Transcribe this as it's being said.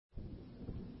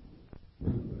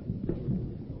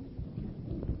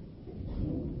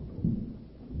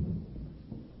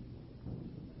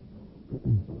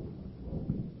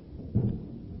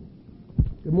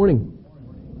Good morning.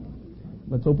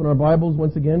 Let's open our Bibles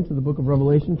once again to the book of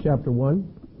Revelation, chapter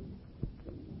 1.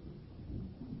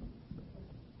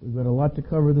 We've got a lot to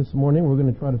cover this morning. We're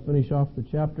going to try to finish off the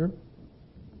chapter.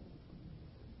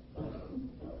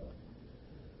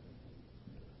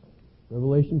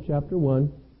 Revelation, chapter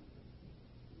 1,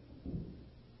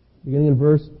 beginning in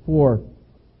verse 4.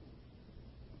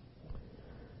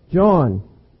 John,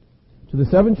 to the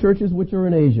 7 churches which are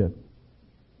in Asia,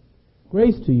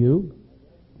 grace to you,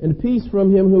 and peace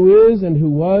from him who is, and who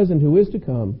was, and who is to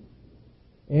come,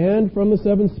 and from the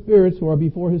 7 spirits who are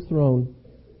before his throne,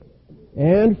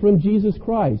 and from Jesus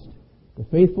Christ, the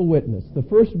faithful witness, the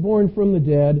firstborn from the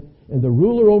dead, and the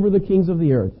ruler over the kings of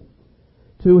the earth.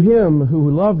 To him who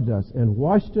loved us and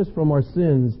washed us from our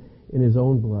sins in his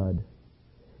own blood,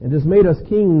 and has made us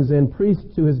kings and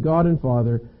priests to his God and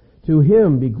Father, to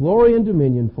him be glory and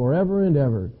dominion forever and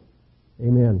ever.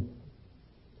 Amen.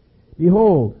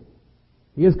 Behold,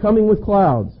 he is coming with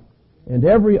clouds, and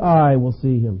every eye will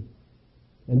see him,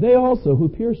 and they also who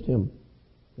pierced him,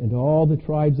 and all the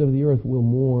tribes of the earth will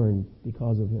mourn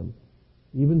because of him.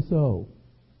 Even so,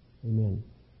 amen.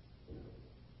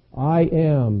 I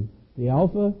am the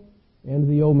Alpha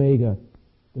and the Omega,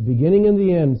 the beginning and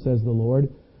the end, says the Lord,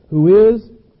 who is,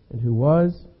 and who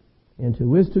was, and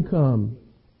who is to come,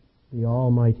 the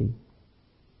Almighty.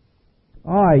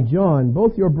 I, John,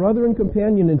 both your brother and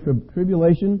companion in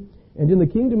tribulation, and in the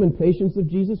kingdom and patience of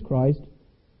Jesus Christ,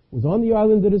 was on the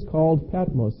island that is called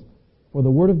Patmos, for the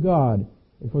word of God,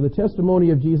 and for the testimony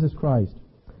of Jesus Christ.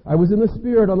 I was in the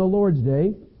Spirit on the Lord's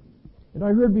day, and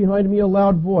I heard behind me a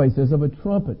loud voice as of a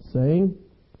trumpet, saying,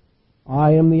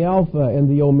 I am the Alpha and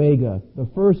the Omega, the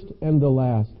first and the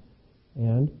last.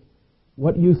 And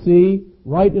what you see,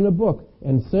 write in a book,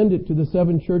 and send it to the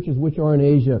 7 churches which are in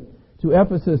Asia, to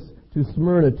Ephesus, to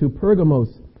Smyrna, to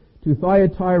Pergamos, to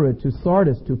Thyatira, to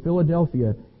Sardis, to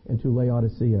Philadelphia, and to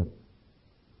Laodicea.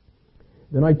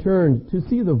 Then I turned to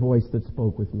see the voice that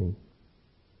spoke with me.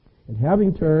 And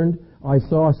having turned, I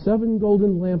saw 7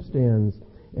 golden lampstands,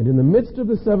 and in the midst of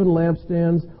the 7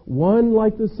 lampstands, one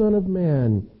like the Son of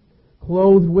Man,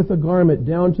 clothed with a garment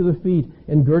down to the feet,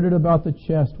 and girded about the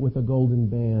chest with a golden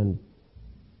band.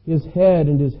 His head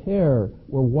and his hair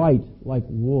were white like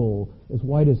wool, as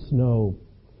white as snow,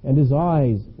 and his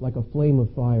eyes like a flame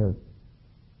of fire.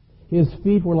 His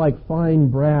feet were like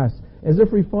fine brass, as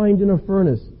if refined in a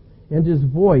furnace, and his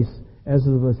voice as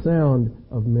of the sound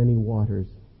of many waters.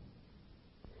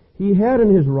 He had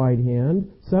in his right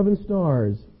hand 7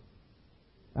 stars.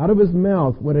 Out of his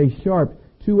mouth went a sharp,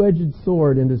 2-edged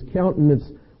sword, and his countenance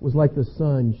was like the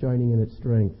sun shining in its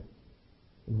strength.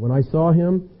 And when I saw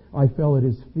him, I fell at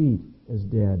his feet as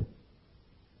dead.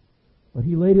 But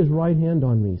he laid his right hand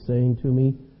on me, saying to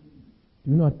me,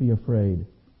 Do not be afraid.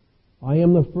 I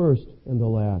am the first and the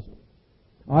last.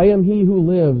 I am he who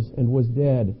lives and was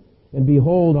dead, and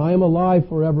behold, I am alive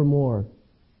forevermore.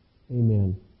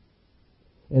 Amen.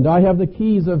 And I have the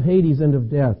keys of Hades and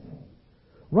of death.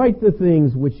 Write the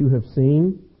things which you have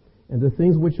seen, and the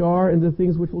things which are, and the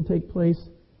things which will take place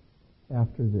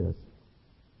after this.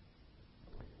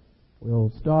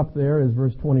 We'll stop there, as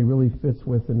verse 20 really fits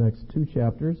with the next 2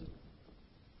 chapters.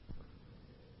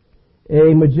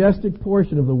 A majestic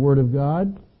portion of the Word of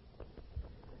God,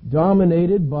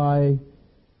 dominated by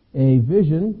a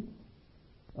vision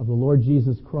of the Lord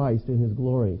Jesus Christ in His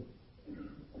glory.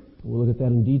 We'll look at that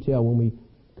in detail when we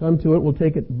come to it. We'll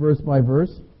take it verse by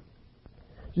verse.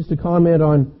 Just to comment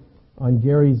on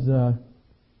Gary's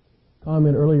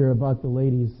comment earlier about the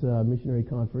ladies' missionary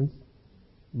conference.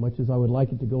 Much as I would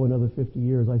like it to go another 50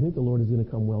 years, I think the Lord is going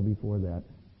to come well before that.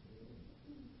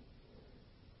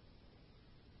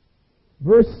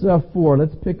 Verse 4,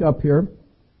 let's pick up here.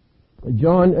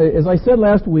 John, as I said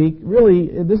last week, really,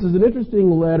 this is an interesting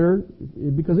letter,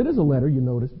 because it is a letter, you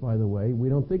notice, by the way. We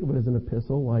don't think of it as an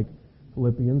epistle like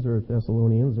Philippians or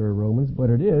Thessalonians or Romans,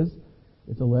 but it is.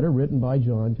 It's a letter written by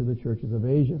John to the churches of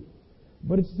Asia.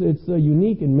 But it's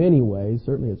unique in many ways,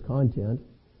 certainly its content.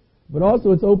 But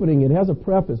also its opening, it has a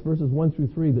preface, verses 1 through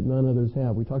 3, that none others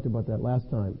have. We talked about that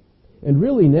last time. And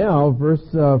really now, verse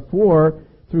 4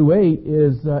 through 8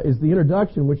 is the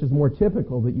introduction, which is more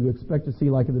typical that you expect to see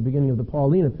like at the beginning of the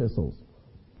Pauline epistles.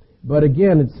 But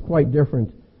again, it's quite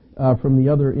different from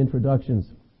the other introductions.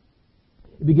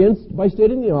 It begins by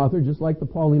stating the author, just like the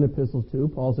Pauline epistles too.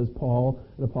 Paul says, Paul,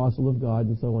 an apostle of God,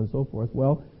 and so on and so forth.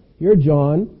 Well, here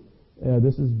John,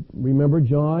 this is, remember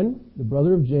John, the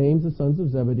brother of James, the sons of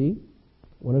Zebedee,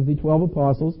 one of the 12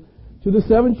 apostles, to the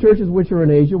 7 churches which are in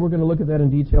Asia. We're going to look at that in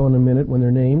detail in a minute when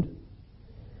they're named.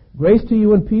 Grace to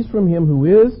you and peace from him who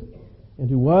is, and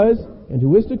who was, and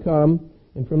who is to come,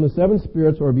 and from the 7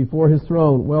 spirits who are before his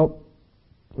throne. Well,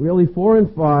 Really, 4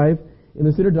 and 5 in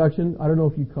this introduction, I don't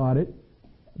know if you caught it,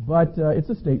 but it's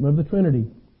a statement of the Trinity.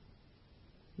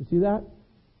 You see that?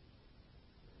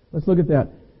 Let's look at that.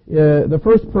 The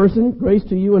first person, grace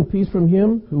to you and peace from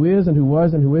Him who is and who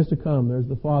was and who is to come. There's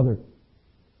the Father.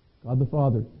 God the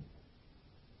Father.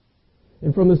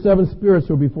 And from the 7 spirits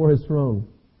who are before His throne.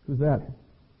 Who's that?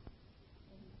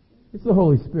 It's the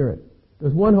Holy Spirit.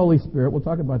 There's one Holy Spirit. We'll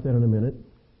talk about that in a minute.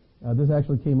 This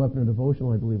actually came up in a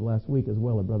devotional, I believe, last week as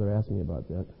well. A brother asked me about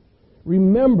that.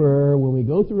 Remember, when we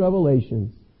go through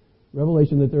Revelation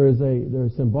that there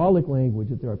is symbolic language,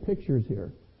 that there are pictures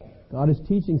here. God is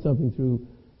teaching something through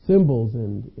symbols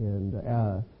and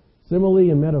simile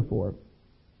and metaphor.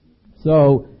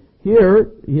 So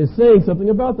here He is saying something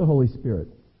about the Holy Spirit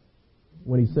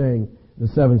when He's saying the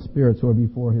 7 spirits who are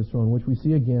before His throne, which we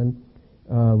see again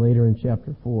later in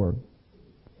chapter 4.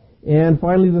 And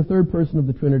finally, the third person of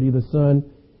the Trinity, the Son,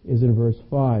 is in verse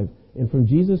 5. And from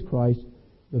Jesus Christ,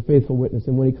 the faithful witness.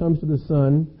 And when He comes to the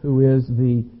Son, who is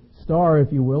the star,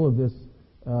 if you will, of this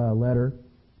letter,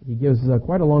 He gives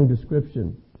quite a long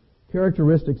description,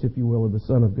 characteristics, if you will, of the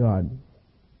Son of God.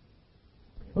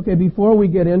 Okay, before we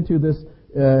get into this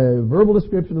verbal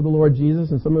description of the Lord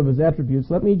Jesus and some of His attributes,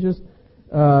 let me just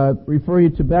refer you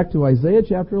back to Isaiah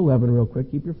chapter 11 real quick.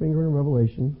 Keep your finger in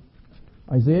Revelation.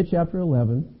 Isaiah chapter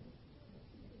 11.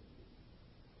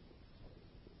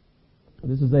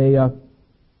 This is a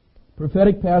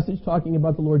prophetic passage talking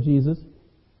about the Lord Jesus.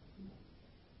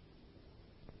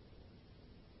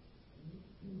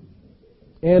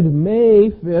 And may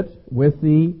fit with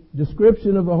the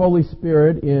description of the Holy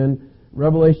Spirit in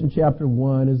Revelation chapter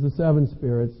 1 as the 7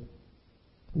 spirits,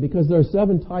 because there are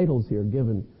 7 titles here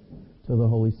given to the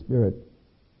Holy Spirit.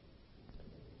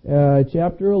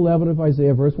 Chapter 11 of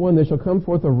Isaiah, verse 1, there shall come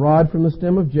forth a rod from the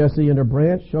stem of Jesse, and a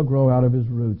branch shall grow out of his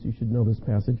roots. You should know this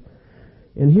passage.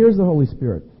 And here's the Holy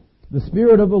Spirit. The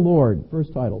Spirit of the Lord,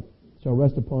 first title, shall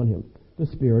rest upon Him. The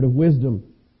Spirit of wisdom,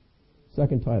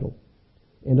 second title.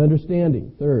 And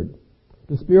understanding, third.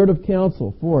 The Spirit of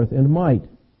counsel, fourth. And might,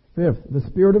 fifth. The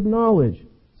Spirit of knowledge,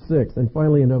 sixth. And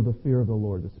finally, and of the fear of the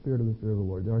Lord, the Spirit of the fear of the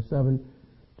Lord. There are 7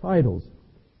 titles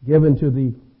given to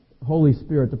the Holy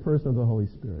Spirit, the person of the Holy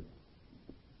Spirit.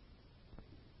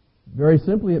 Very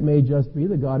simply, it may just be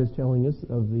that God is telling us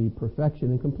of the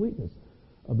perfection and completeness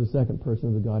of the second person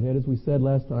of the Godhead. As we said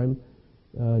last time,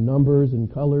 numbers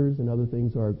and colors and other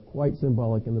things are quite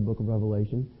symbolic in the book of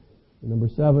Revelation. The number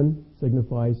 7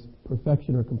 signifies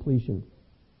perfection or completion.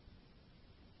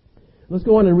 Let's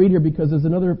go on and read here, because there's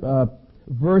another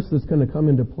verse that's going to come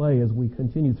into play as we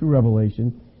continue through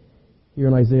Revelation here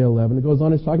in Isaiah 11. It goes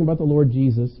on, it's talking about the Lord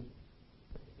Jesus.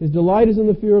 His delight is in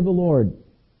the fear of the Lord,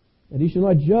 and He shall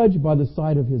not judge by the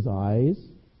sight of His eyes,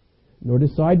 nor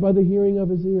decide by the hearing of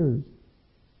His ears.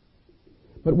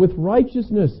 But with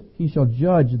righteousness He shall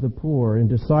judge the poor, and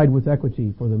decide with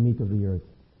equity for the meek of the earth.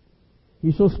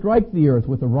 He shall strike the earth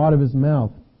with the rod of His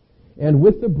mouth, and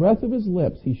with the breath of His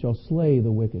lips He shall slay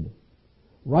the wicked.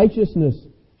 Righteousness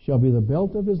shall be the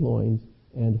belt of His loins,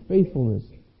 and faithfulness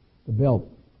the belt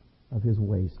of His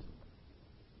waist.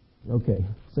 Okay,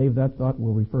 save that thought.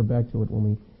 We'll refer back to it when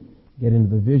we get into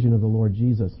the vision of the Lord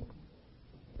Jesus.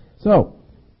 So,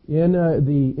 in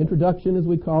the introduction, as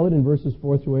we call it, in verses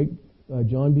 4 through 8,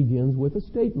 John begins with a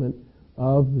statement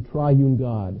of the triune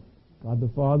God. God the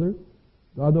Father,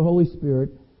 God the Holy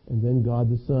Spirit, and then God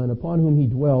the Son, upon whom He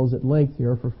dwells at length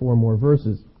here for 4 more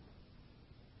verses.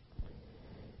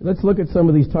 Let's look at some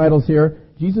of these titles here.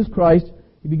 Jesus Christ,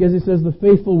 he says, the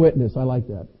faithful witness. I like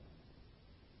that.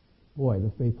 Boy,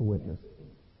 the faithful witness.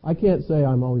 I can't say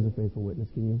I'm always a faithful witness,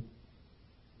 can you?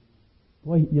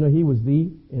 Boy, you know, He was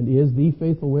the and is the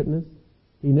faithful witness.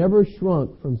 He never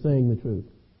shrunk from saying the truth.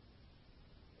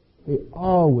 He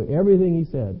always, everything He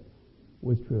said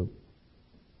was true.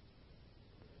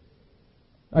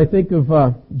 I think of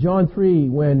John 3,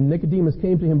 when Nicodemus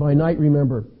came to Him by night,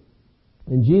 remember,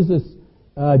 and Jesus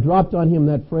dropped on him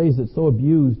that phrase that's so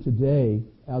abused today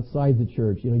outside the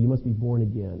church. You know, you must be born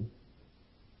again.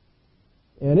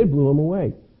 And it blew him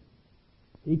away.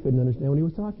 He couldn't understand what He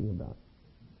was talking about.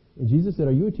 And Jesus said,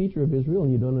 are you a teacher of Israel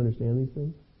and you don't understand these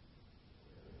things?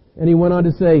 And He went on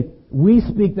to say, we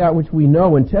speak that which we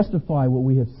know and testify what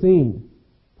we have seen.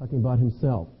 Talking about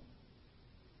Himself.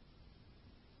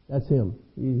 That's Him.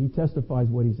 He testifies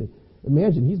what He's seen.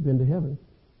 Imagine, He's been to heaven.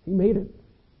 He made it.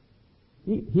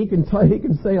 He can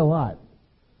say a lot.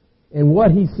 And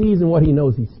what He sees and what He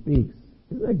knows, He speaks.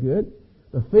 Isn't that good?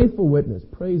 The faithful witness.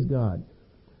 Praise God.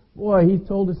 Boy, He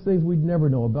told us things we'd never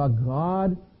know about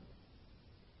God,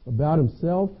 about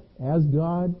Himself as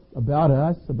God, about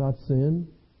us, about sin,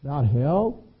 about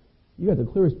hell. You got the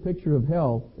clearest picture of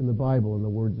hell in the Bible in the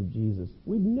words of Jesus.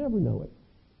 We'd never know it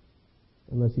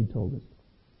unless He told us.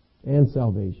 And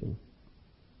salvation.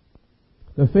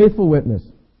 The faithful witness.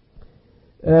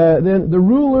 Then the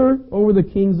ruler over the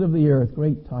kings of the earth.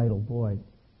 Great title, boy.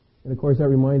 And of course that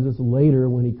reminds us later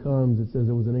when He comes, it says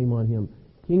there was a name on Him.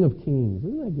 King of Kings.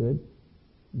 Isn't that good?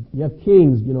 You have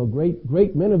kings,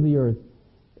 great men of the earth.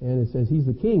 And it says He's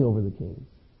the king over the kings.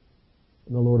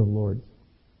 And the Lord of lords.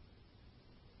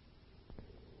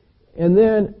 And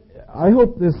then, I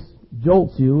hope this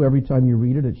jolts you every time you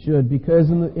read it. It should, because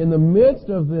in the midst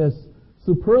of this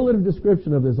superlative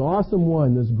description of this awesome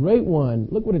one, this great one,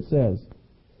 look what it says.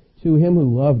 To Him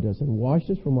who loved us and washed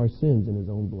us from our sins in His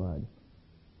own blood.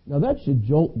 Now that should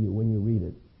jolt you when you read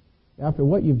it. After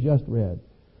what you've just read.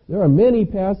 There are many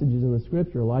passages in the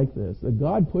Scripture like this that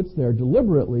God puts there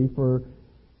deliberately for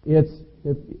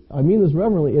I mean this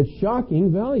reverently, its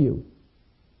shocking value.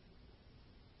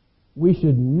 We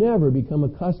should never become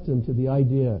accustomed to the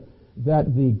idea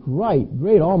that the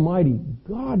great almighty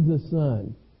God the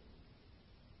Son,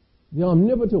 the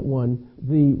omnipotent one,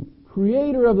 the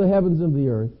creator of the heavens and the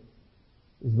earth,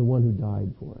 is the one who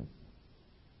died for us.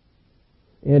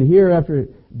 And here, after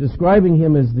describing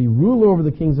Him as the ruler over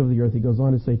the kings of the earth, He goes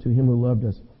on to say, to Him who loved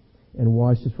us and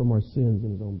washed us from our sins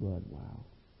in His own blood. Wow.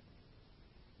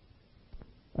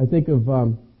 I think of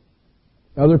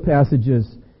other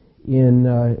passages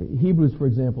in Hebrews, for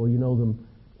example. You know them.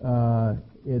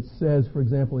 It says, for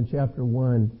example, in chapter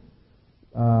 1,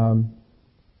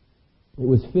 it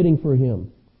was fitting for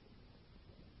Him,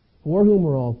 for whom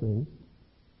are all things,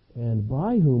 and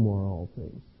by whom are all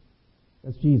things.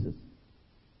 That's Jesus.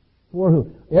 For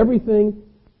whom? Everything,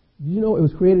 did you know it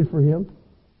was created for Him?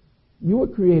 You were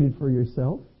created for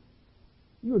yourself.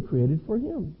 You were created for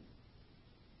Him.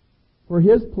 For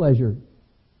His pleasure.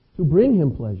 To bring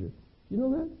Him pleasure. Do you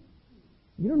know that?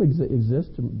 You don't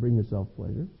exist to bring yourself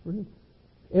pleasure. It's for Him.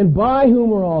 And by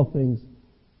whom are all things?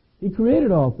 He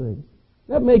created all things.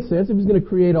 That makes sense. If He's going to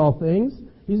create all things,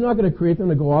 He's not going to create them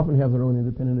to go off and have their own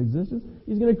independent existence.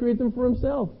 He's going to create them for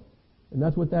Himself. And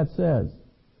that's what that says.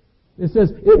 It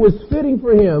says, it was fitting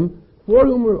for Him, for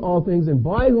whom are all things, and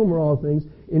by whom are all things,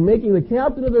 in making the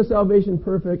captain of their salvation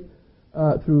perfect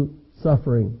through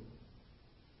suffering.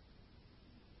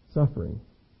 Suffering.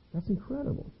 That's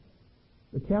incredible.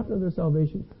 The captain of their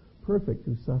salvation perfect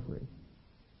through suffering.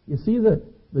 You see the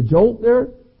jolt there?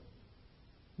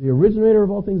 The originator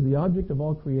of all things, the object of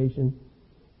all creation,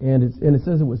 and it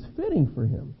says it was fitting for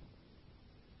Him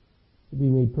to be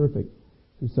made perfect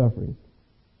through suffering.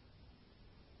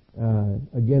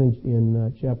 Again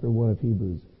in chapter 1 of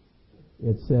Hebrews,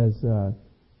 it says,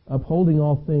 upholding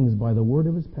all things by the word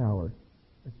of His power.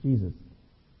 That's Jesus.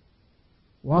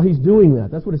 While He's doing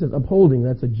that, that's what it says, upholding,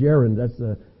 that's a gerund, that's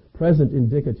a present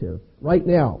indicative. Right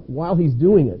now, while He's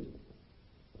doing it.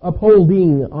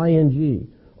 Upholding, ing.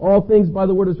 All things by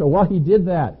the word of His power. While He did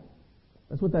that,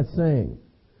 that's what that's saying.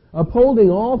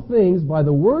 Upholding all things by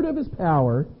the word of His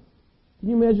power. Can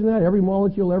you imagine that? Every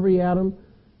molecule, every atom,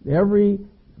 every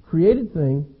created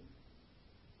thing,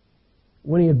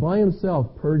 when He had by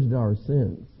Himself purged our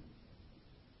sins,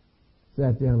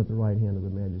 sat down at the right hand of the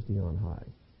Majesty on high.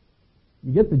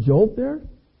 You get the jolt there?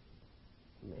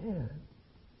 Man,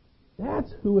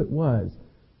 that's who it was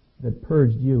that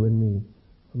purged you and me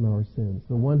from our sins.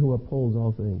 The one who upholds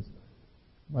all things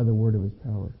by the word of His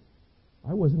power.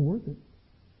 I wasn't worth it.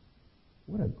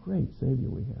 What a great Savior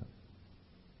we have.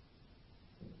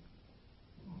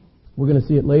 We're going to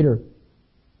see it later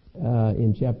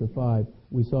in chapter 5.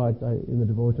 We saw it in the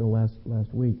devotional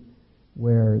last week,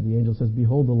 where the angel says,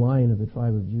 behold the Lion of the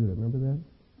tribe of Judah. Remember that?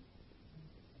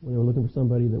 When they were looking for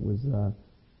somebody that was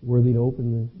worthy to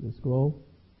open the scroll.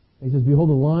 And he says, behold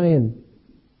the Lion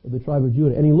of the tribe of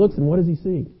Judah. And he looks, and what does he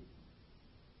see?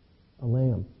 A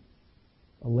lamb.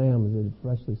 A lamb is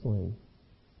freshly slain.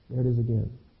 There it is again.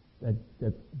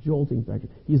 That jolting factor.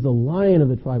 He's the Lion of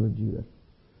the tribe of Judah.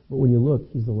 But when you look,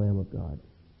 He's the Lamb of God.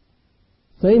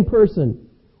 Same person.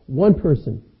 One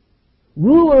person.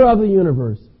 Ruler of the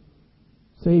universe.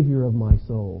 Savior of my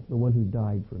soul. The one who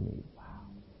died for me. Wow.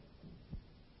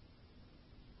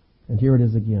 And here it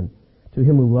is again. To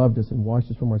Him who loved us and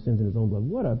washed us from our sins in His own blood.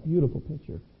 What a beautiful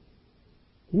picture.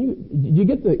 Did you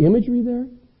get the imagery there?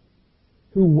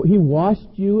 He washed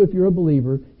you if you're a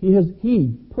believer.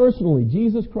 He personally,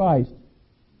 Jesus Christ,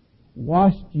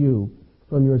 washed you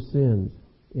from your sins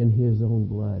in His own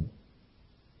blood.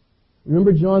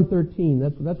 Remember John 13.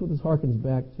 That's what this harkens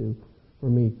back to for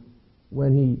me.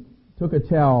 When He took a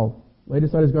towel, laid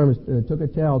aside His garments, took a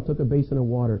towel, took a basin of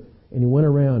water, and He went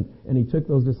around and He took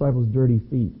those disciples' dirty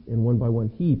feet, and one by one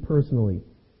He personally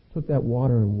took that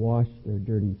water and washed their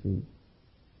dirty feet.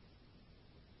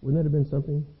 Wouldn't that have been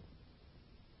something?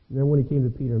 And then when he came to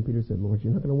Peter, and Peter said, Lord,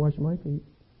 you're not going to wash my feet.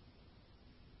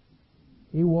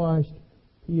 He washed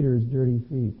Peter's dirty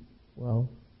feet. Well,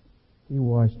 he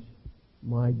washed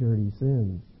my dirty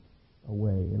sins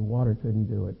away, and water couldn't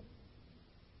do it.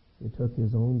 It took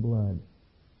his own blood,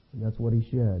 and that's what he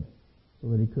shed, so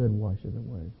that he could wash it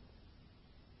away.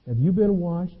 Have you been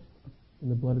washed in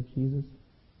the blood of Jesus?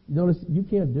 Notice, you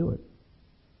can't do it.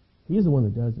 He's the one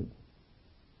that does it.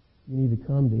 You need to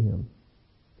come to him.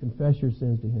 Confess your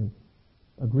sins to him.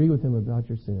 Agree with him about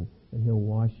your sin, and he'll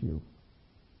wash you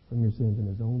from your sins in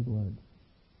his own blood.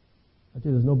 I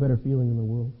tell you, there's no better feeling in the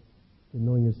world than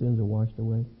knowing your sins are washed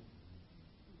away.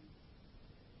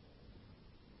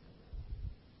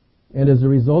 And as a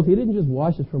result, he didn't just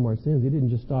wash us from our sins. He didn't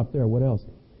just stop there. What else?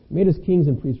 Made us kings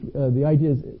and priests. The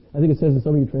idea is, I think it says in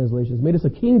some of your translations, made us a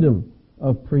kingdom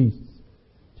of priests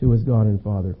to his God and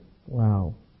Father.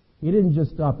 Wow. He didn't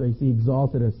just stop there. He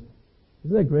exalted us.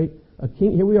 Isn't that great? A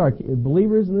king. Here we are,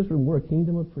 believers in this room. We're a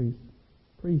kingdom of priests.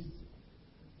 Priests.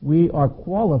 We are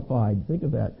qualified, think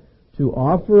of that, to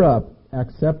offer up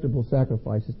acceptable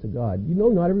sacrifices to God. You know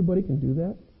not everybody can do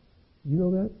that. You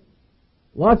know that?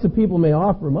 Lots of people may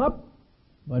offer them up,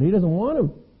 but he doesn't want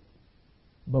them.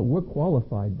 But we're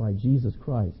qualified by Jesus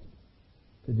Christ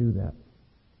to do that.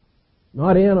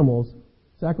 Not animals,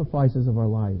 sacrifices of our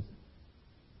lives.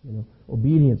 You know,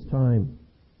 obedience, time,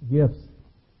 gifts.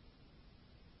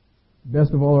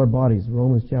 Best of all our bodies,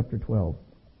 Romans chapter 12.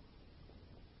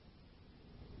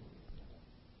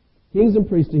 Kings and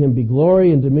priests to him be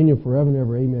glory and dominion forever and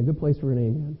ever. Amen. Good place for an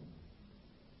amen.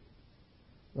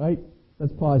 Right?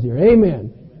 Let's pause here.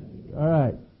 Amen. All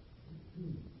right.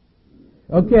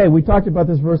 Okay, we talked about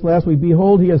this verse last week.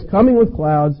 Behold, he is coming with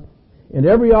clouds, and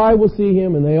every eye will see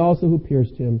him, and they also who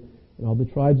pierced him, and all the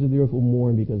tribes of the earth will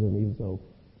mourn because of him. Even so,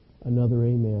 another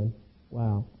amen.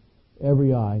 Wow.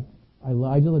 Every eye. I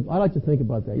like to think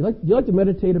about that. Do you like to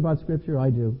meditate about Scripture? I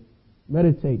do.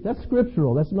 Meditate. That's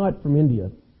scriptural. That's not from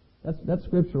India. That's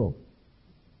scriptural.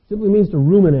 Simply means to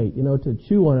ruminate, to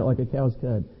chew on it like a cow's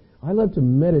cud. I love to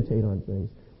meditate on things.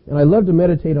 And I love to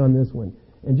meditate on this one.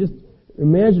 And just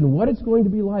imagine what it's going to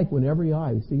be like when every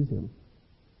eye sees him.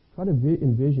 Try to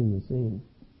envision the scene.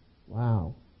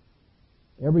 Wow.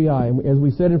 Every eye. And as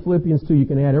we said in Philippians 2, you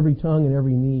can add every tongue and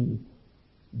every knee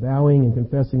bowing and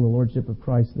confessing the Lordship of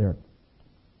Christ there.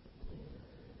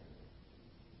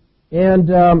 And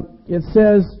it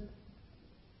says,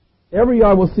 every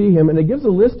eye will see him. And it gives a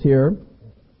list here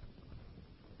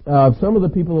of some of the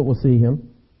people that will see him.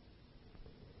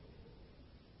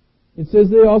 It says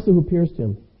they also who pierced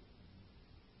him.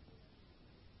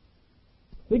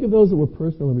 Think of those that were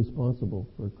personally responsible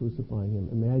for crucifying him.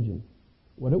 Imagine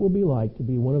what it will be like to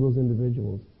be one of those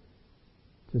individuals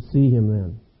to see him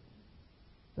then.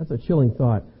 That's a chilling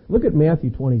thought. Look at Matthew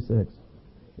 26.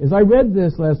 As I read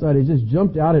this last night, it just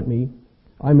jumped out at me.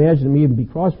 I imagine it may even be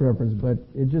cross-referenced, but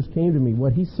it just came to me.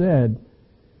 What he said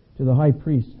to the high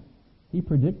priest, he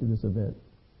predicted this event.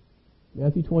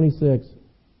 Matthew 26.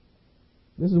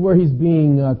 This is where he's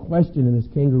being questioned in this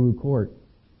kangaroo court.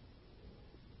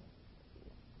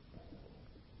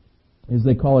 As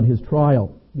they call it, his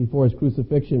trial before his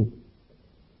crucifixion.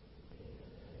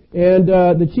 And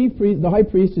the high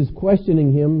priest is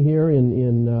questioning him here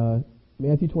in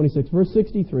Matthew 26, verse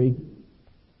 63.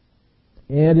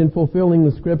 And in fulfilling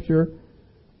the scripture,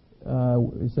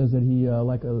 it says that he,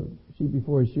 like a sheep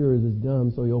before his shearers, is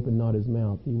dumb, so he opened not his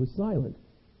mouth. He was silent.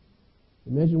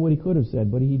 Imagine what he could have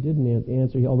said, but he didn't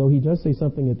answer. Although he does say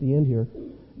something at the end here,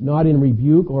 not in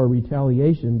rebuke or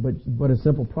retaliation, but a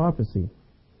simple prophecy.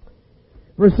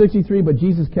 Verse 63, but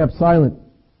Jesus kept silent.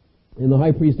 And the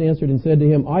high priest answered and said to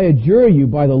him, I adjure you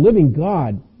by the living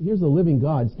God. Here's the living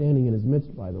God standing in his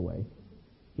midst, by the way.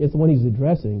 It's the one he's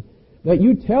addressing. That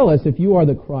you tell us if you are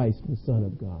the Christ, the Son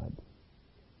of God.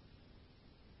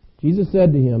 Jesus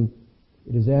said to him,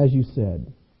 it is as you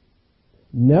said.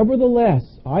 Nevertheless,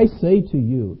 I say to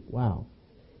you, wow,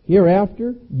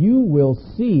 hereafter you will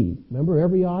see, remember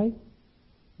every eye?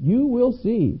 You will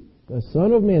see the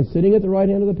Son of Man sitting at the right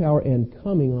hand of the power and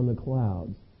coming on the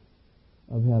clouds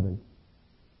of heaven.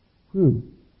 Whew.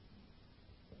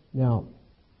 Now,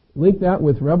 link that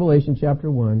with Revelation chapter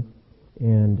 1,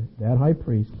 and that high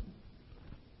priest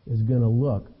is going to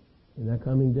look in that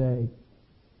coming day,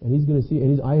 and he's going to see,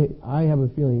 and I have a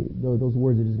feeling those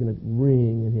words are just going to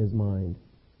ring in his mind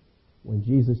when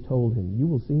Jesus told him, you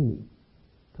will see me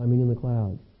coming in the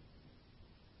clouds.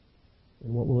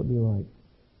 And what will it be like?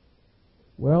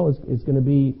 Well, it's going to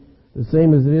be the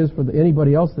same as it is for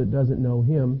anybody else that doesn't know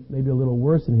him, maybe a little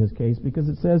worse in his case, because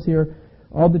it says here,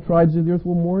 All the tribes of the earth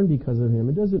will mourn because of him.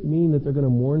 It doesn't mean that they're going to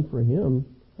mourn for him.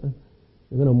 They're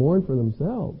going to mourn for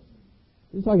themselves.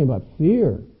 He's talking about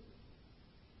fear.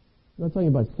 He's not talking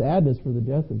about sadness for the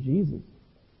death of Jesus.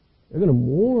 They're going to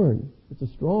mourn. It's a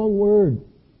strong word,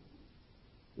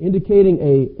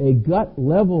 indicating a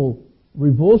gut-level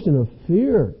revulsion of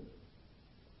fear.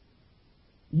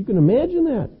 You can imagine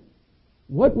that.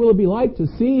 What will it be like to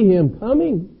see him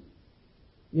coming?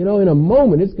 In a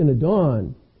moment it's going to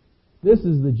dawn. This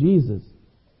is the Jesus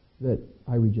that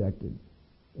I rejected.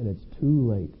 And it's too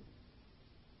late.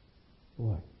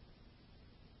 Boy.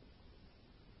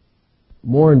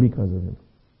 Mourn because of him.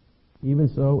 Even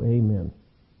so, amen.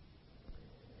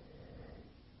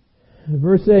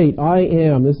 Verse 8, I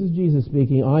am, this is Jesus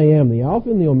speaking, I am the Alpha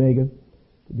and the Omega,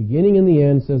 the beginning and the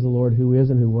end, says the Lord, who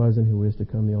is and who was and who is to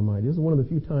come, the Almighty. This is one of the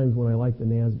few times when I like the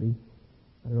NASB.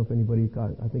 I don't know if anybody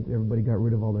I think everybody got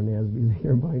rid of all their NASBs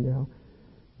here by now.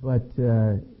 But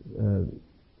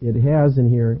it has in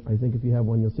here, I think if you have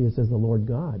one, you'll see it says the Lord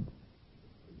God.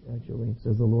 Actually, it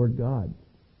says the Lord God.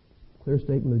 Clear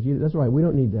statement of Jesus. That's right, we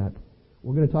don't need that.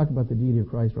 We're going to talk about the deity of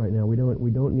Christ right now. We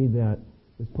don't need that.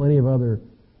 There's plenty of other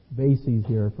bases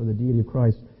here for the deity of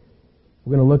Christ.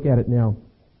 We're going to look at it now.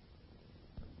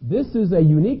 This is a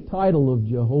unique title of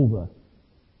Jehovah,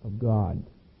 of God.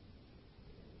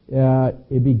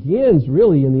 It begins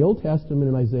really in the Old Testament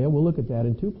in Isaiah. We'll look at that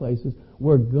in two places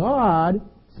where God,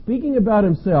 speaking about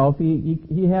himself,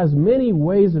 he has many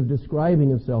ways of describing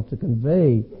himself to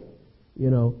convey,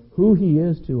 who he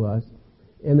is to us.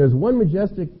 And there's one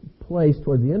majestic place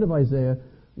toward the end of Isaiah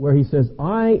where he says,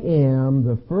 I am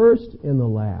the first and the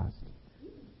last.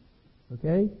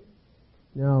 Okay?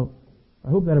 Now, I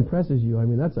hope that impresses you. I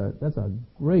mean, that's a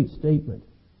great statement.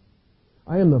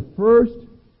 I am the first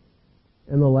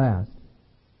and the last.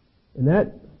 And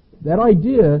that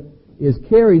idea is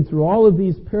carried through all of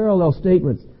these parallel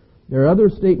statements. There are other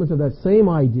statements of that same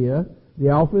idea, the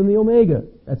Alpha and the Omega.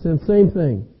 That's the same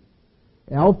thing.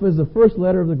 Alpha is the first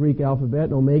letter of the Greek alphabet,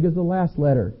 and Omega is the last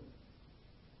letter.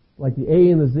 Like the A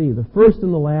and the Z, the first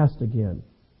and the last again.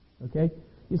 Okay?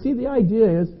 You see, the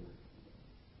idea is,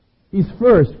 he's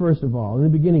first of all. In the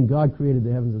beginning, God created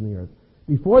the heavens and the earth.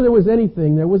 Before there was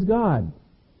anything, there was God.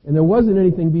 And there wasn't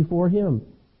anything before him.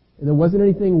 And there wasn't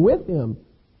anything with him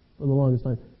for the longest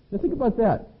time. Now think about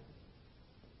that.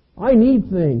 I need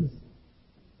things.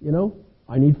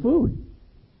 I need food.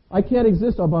 I can't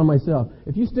exist all by myself.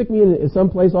 If you stick me in some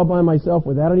place all by myself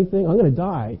without anything, I'm going to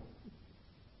die.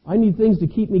 I need things to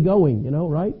keep me going,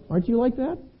 right? Aren't you like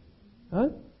that? Huh?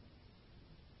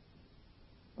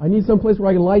 I need some place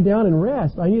where I can lie down and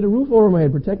rest. I need a roof over my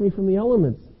head, protect me from the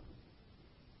elements.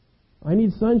 I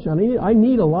need sunshine. I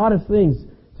need a lot of things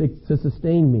to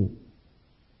sustain me.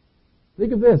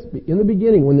 Think of this. In the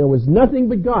beginning, when there was nothing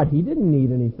but God, he didn't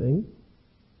need anything.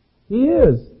 He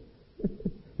is.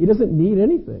 He doesn't need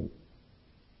anything.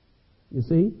 You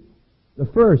see? The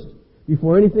first,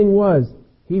 before anything was,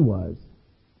 he was.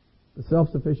 The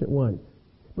self-sufficient one.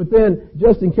 But then,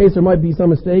 just in case there might be some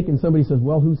mistake and somebody says,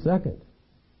 well, who's second?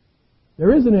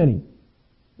 There isn't any.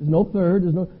 There's no third.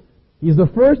 He's the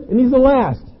first and he's the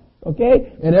last.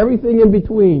 Okay? And everything in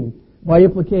between, by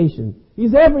implication.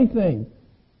 He's everything.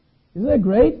 Isn't that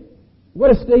great?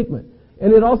 What a statement.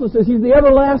 And it also says he's the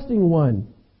everlasting one.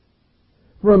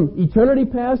 From eternity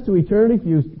past to eternity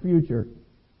future.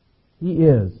 He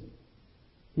is.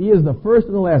 He is the first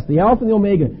and the last, the Alpha and the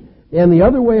Omega. And the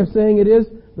other way of saying it is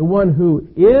the one who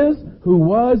is, who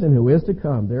was, and who is to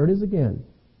come. There it is again.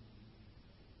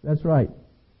 That's right.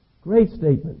 Great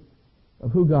statement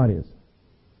of who God is.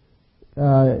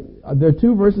 There are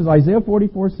two verses, Isaiah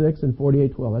 44:6 and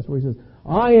 48:12. That's where he says,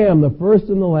 I am the first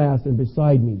and the last, and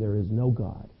beside me there is no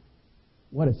God.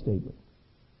 What a statement.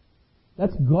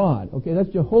 That's God. Okay, that's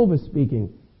Jehovah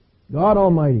speaking. God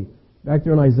Almighty. Back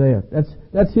there in Isaiah.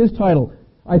 That's his title.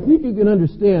 I think you can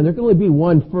understand there can only be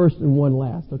one first and one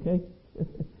last, okay?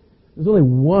 There's only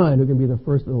one who can be the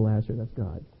first and the last here. That's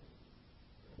God.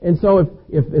 And so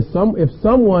if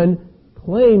someone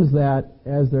claims that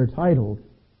as their title,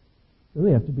 then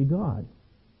they have to be God.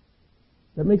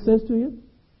 That make sense to you?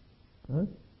 Huh?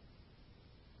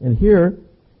 And here,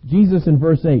 Jesus in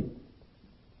verse 8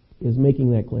 is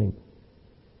making that claim.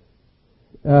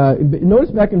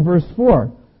 Notice back in verse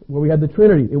 4, where we had the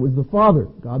Trinity. It was the Father,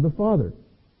 God the Father,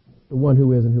 the one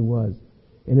who is and who was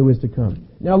and who is to come.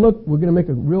 Now look, we're going to make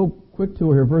a real quick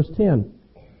tour here. Verse 10.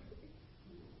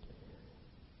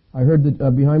 I heard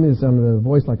behind me the sound of a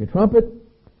voice like a trumpet.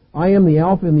 I am the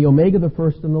Alpha and the Omega, the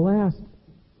first and the last.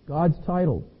 God's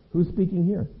title. Who's speaking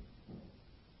here?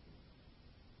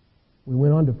 We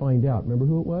went on to find out. Remember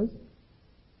who it was?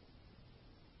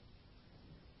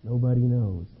 Nobody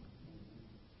knows.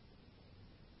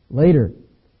 Later,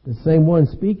 the same one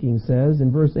speaking says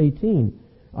in verse 18,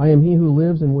 I am he who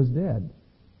lives and was dead.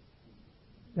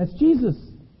 That's Jesus.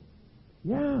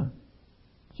 Yeah.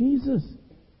 Jesus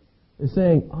is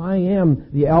saying, I am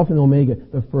the Alpha and Omega,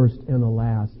 the first and the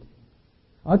last.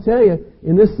 I'll tell you,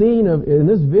 in this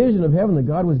vision of heaven that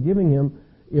God was giving him,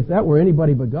 if that were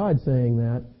anybody but God saying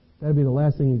that, that'd be the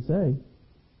last thing he'd say.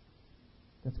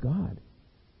 That's God.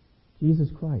 Jesus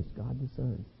Christ, God the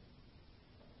Son.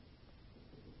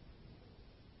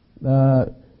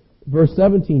 Verse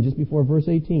 17, just before verse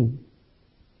 18,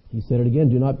 he said it again,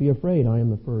 do not be afraid, I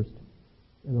am the first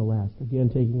and the last. Again,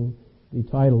 taking the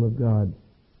title of God.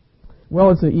 Well,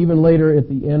 it's even later at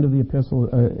the end of the epistle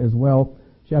as well,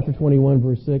 chapter 21,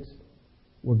 verse 6,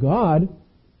 where God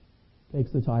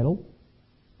takes the title,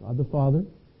 God the Father.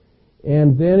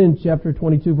 And then in chapter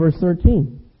 22, verse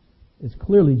 13, it's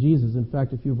clearly Jesus. In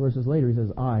fact, a few verses later, he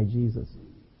says, I, Jesus,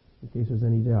 in case there's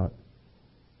any doubt.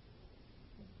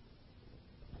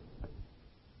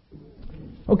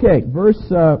 Okay, verse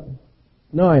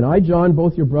 9. I, John,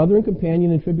 both your brother and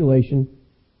companion in tribulation,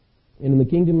 and in the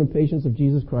kingdom and patience of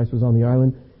Jesus Christ, was on the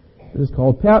island that is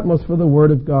called Patmos for the word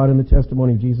of God and the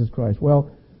testimony of Jesus Christ. Well,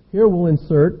 here we'll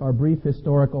insert our brief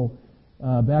historical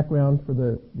background for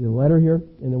the letter here,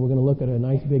 and then we're going to look at a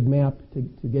nice big map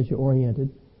to get you oriented.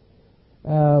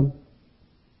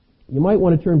 You might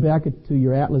want to turn back to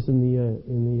your atlas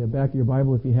in the back of your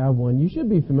Bible if you have one. You should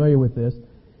be familiar with this.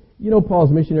 You know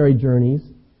Paul's missionary journeys.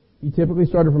 He typically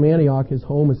started from Antioch, his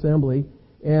home assembly,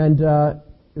 and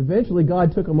eventually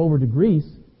God took him over to Greece.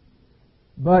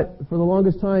 But for the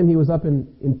longest time, he was up in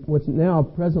what's now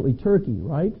presently Turkey,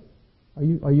 right?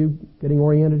 Are you getting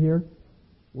oriented here?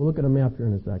 We'll look at a map here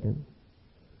in a second.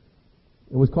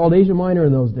 It was called Asia Minor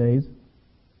in those days.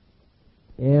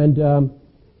 And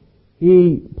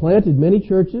he planted many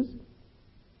churches.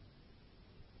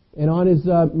 And on his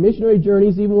missionary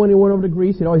journeys, even when he went over to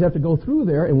Greece, he'd always have to go through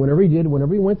there. And whenever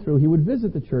he went through, he would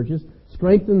visit the churches,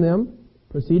 strengthen them,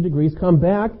 proceed to Greece, come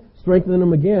back, strengthen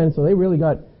them again. So they really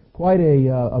got quite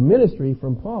a ministry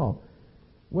from Paul.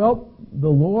 Well, the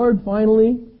Lord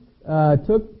finally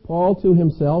took Paul to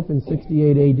himself in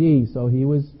 68 A.D. So he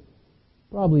was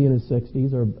probably in his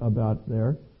 60s or about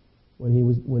there when he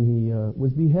was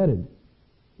beheaded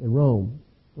in Rome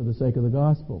for the sake of the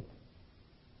gospel.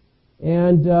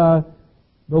 And the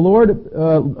Lord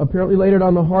apparently laid it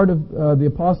on the heart of the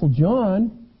Apostle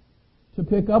John to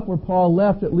pick up where Paul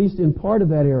left, at least in part of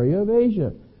that area of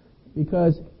Asia.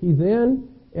 Because he then,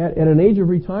 at an age of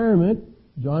retirement,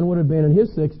 John would have been in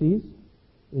his 60s,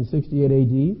 in 68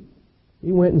 A.D.,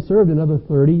 he went and served another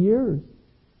 30 years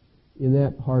in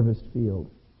that harvest field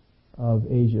of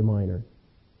Asia Minor.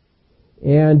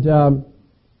 And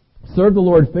served the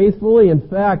Lord faithfully. In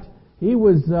fact, he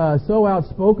was so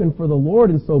outspoken for the Lord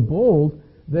and so bold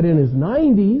that in his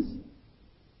 90s,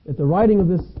 at the writing of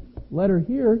this letter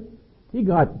here, he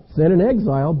got sent in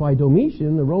exile by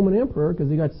Domitian, the Roman emperor, because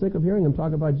he got sick of hearing him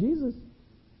talk about Jesus.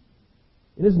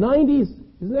 In his 90s.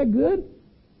 Isn't that good?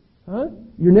 Huh?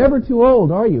 You're never too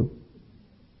old, are you?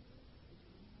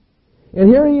 And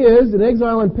here he is in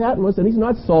exile in Patmos, and he's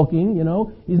not sulking, you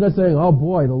know. He's not saying, oh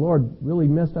boy, the Lord really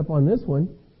messed up on this one.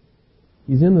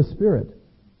 He's in the Spirit.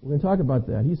 We're going to talk about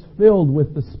that. He's filled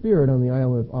with the Spirit on the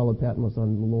island of Patmos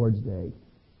on the Lord's Day.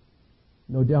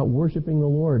 No doubt worshiping the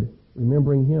Lord,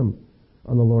 remembering Him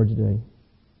on the Lord's Day.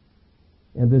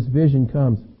 And this vision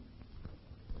comes.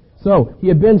 So, he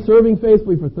had been serving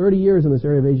faithfully for 30 years in this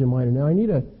area of Asia Minor. Now, I need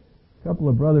a couple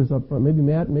of brothers up front. Maybe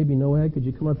Matt, maybe Noah. Could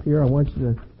you come up here? I want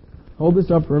you to hold this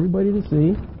up for everybody to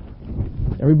see.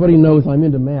 Everybody knows I'm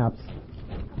into maps.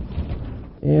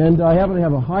 And I happen to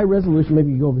have a high resolution.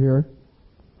 Maybe you go over here.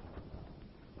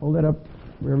 Hold that up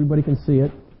where everybody can see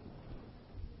it.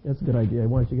 That's a good idea. I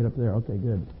want you to get up there. Okay,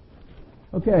 good.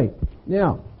 Okay,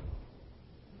 now,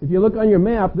 if you look on your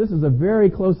map, this is a very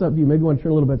close-up view. Maybe you want to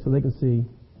turn a little bit so they can see.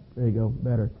 There you go,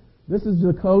 better. This is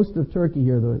the coast of Turkey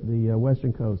here, the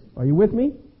western coast. Are you with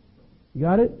me? You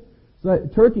got it? So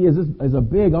Turkey is a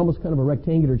big, almost kind of a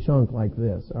rectangular chunk like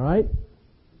this, all right?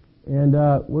 And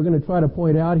we're going to try to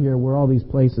point out here where all these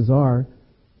places are.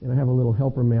 And I have a little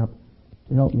helper map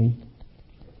to help me.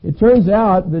 It turns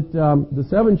out that the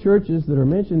 7 churches that are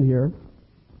mentioned here,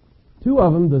 2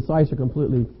 of them, the sites are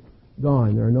completely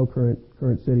gone. There are no current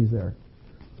cities there.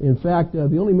 In fact,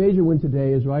 the only major one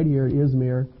today is right here,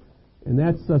 Izmir, and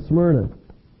that's Smyrna.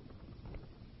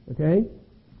 Okay?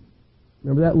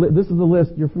 Remember that? This is the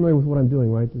list. You're familiar with what I'm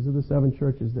doing, right? These are the 7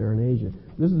 churches there in Asia.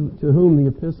 This is to whom the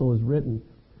epistle is written.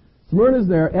 Smyrna's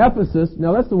there. Ephesus,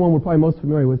 now that's the one we're probably most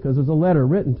familiar with because there's a letter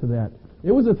written to that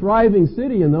It was a thriving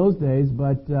city in those days,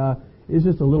 but it's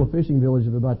just a little fishing village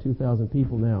of about 2,000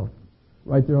 people now.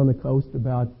 Right there on the coast,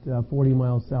 about 40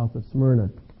 miles south of Smyrna.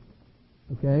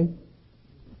 Okay?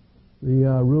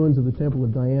 The ruins of the Temple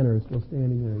of Diana are still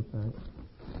standing there, in fact.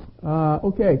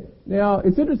 Okay. Now,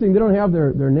 it's interesting, they don't have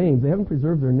their names. They haven't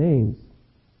preserved their names.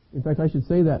 In fact, I should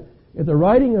say that at the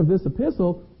writing of this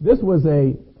epistle, this was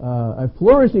a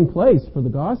flourishing place for the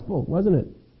gospel, wasn't it?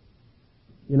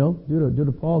 You know, due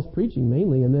to Paul's preaching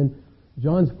mainly, and then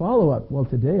John's follow-up. Well,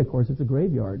 today, of course, it's a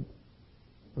graveyard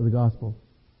for the gospel.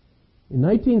 In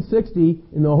 1960,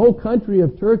 in the whole country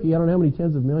of Turkey, I don't know how many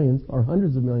tens of millions, or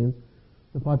hundreds of millions,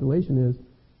 the population is,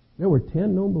 there were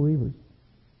 10 known believers.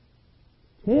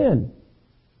 10!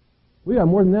 We got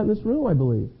more than that in this room, I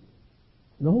believe.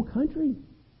 In the whole country.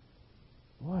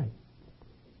 Boy.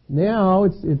 Now,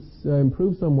 it's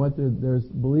improved somewhat. There's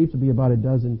believed to be about a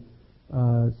dozen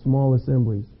small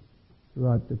assemblies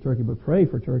throughout Turkey. But pray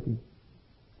for Turkey.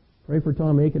 Pray for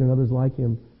Tom Aiken and others like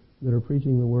him that are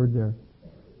preaching the word there.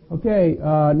 Okay,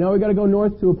 now we've got to go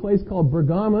north to a place called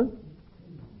Bergama.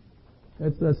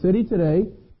 It's a city today.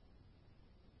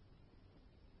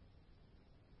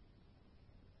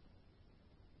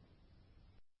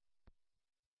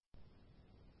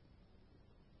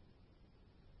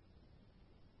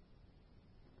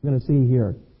 We're going to see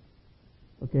here.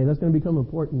 Okay, that's going to become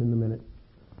important in a minute.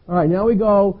 All right, now we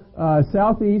go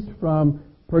southeast from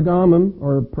Pergamos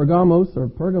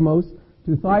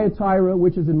to Thyatira,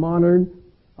 which is in modern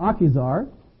Akhisar,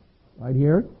 right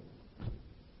here.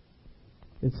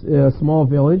 It's a small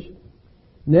village.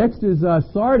 Next is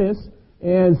Sardis,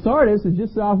 and Sardis is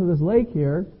just south of this lake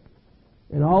here,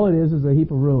 and all it is a heap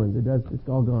of ruins. It's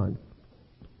all gone.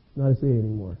 It's not a city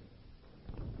anymore.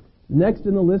 Next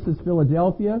in the list is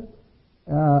Philadelphia.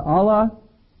 Allah,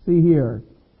 see here.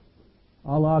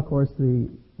 Allah, of course, the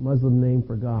Muslim name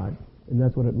for God, and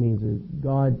that's what it means.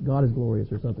 God is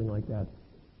glorious, or something like that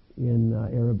in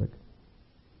Arabic.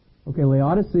 Okay,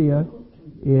 Laodicea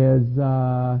is,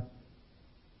 I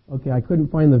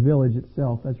couldn't find the village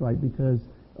itself, that's right, because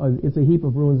it's a heap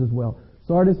of ruins as well.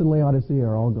 Sardis and Laodicea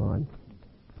are all gone.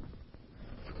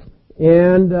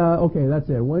 And, that's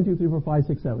it. 1, 2, 3, 4, 5,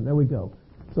 6, 7. There we go.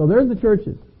 So there's the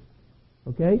churches.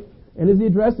 Okay? And as he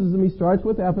addresses them, he starts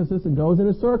with Ephesus and goes in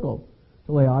a circle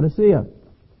to Laodicea.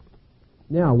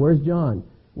 Now, where's John?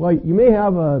 Well, you may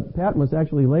have Patmos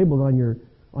actually labeled on your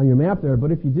map there,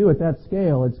 but if you do at that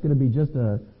scale, it's going to be just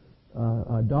a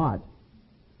dot.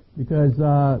 Because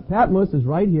Patmos is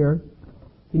right here.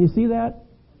 Can you see that?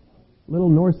 Little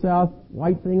north-south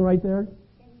white thing right there?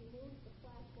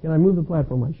 Can I move the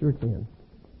platform? I sure can.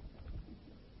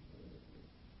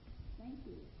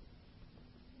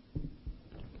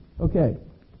 Okay.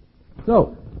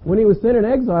 So, when he was sent in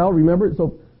exile, remember,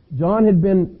 so John had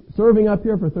been serving up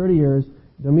here for 30 years.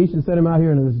 Domitian sent him out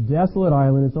here into this desolate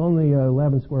island. It's only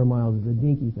 11 square miles. It's a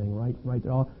dinky thing, right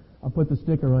there. I'll put the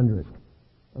sticker under it.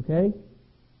 Okay?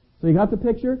 So you got the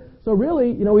picture? So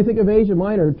really, we think of Asia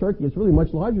Minor, Turkey. It's really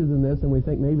much larger than this, and we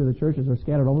think maybe the churches are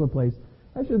scattered all over the place.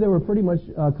 Actually, they were pretty much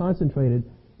concentrated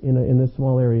in this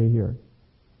small area here.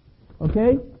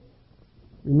 Okay?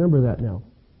 Remember that now.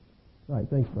 All right,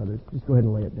 thanks, brothers. Just go ahead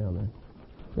and lay it down there.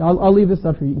 Yeah, I'll leave this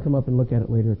up here. You can come up and look at it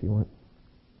later if you want.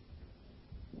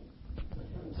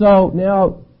 So,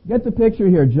 now, get the picture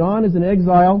here. John is in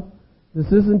exile. This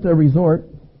isn't a resort.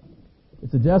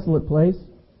 It's a desolate place.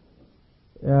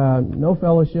 No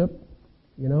fellowship,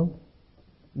 no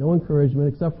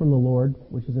encouragement except from the Lord,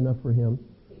 which is enough for him.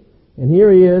 And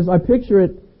here he is. I picture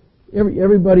it.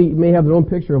 Everybody may have their own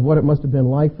picture of what it must have been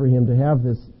like for him to have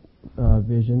this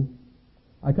vision.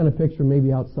 I kind of picture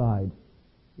maybe outside.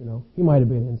 He might have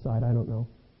been inside. I don't know,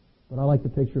 but I like to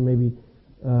picture maybe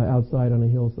outside on a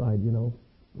hillside.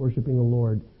 Worshiping the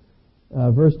Lord.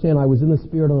 Verse 10. I was in the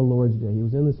Spirit on the Lord's day. He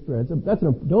was in the Spirit.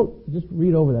 Don't just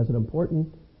read over that. That's an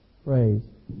important phrase.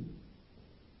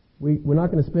 We're not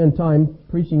going to spend time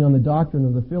preaching on the doctrine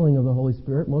of the filling of the Holy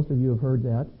Spirit. Most of you have heard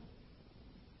that.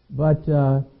 But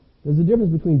there's a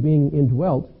difference between being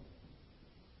indwelt,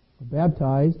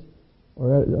 baptized,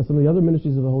 or some of the other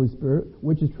ministries of the Holy Spirit,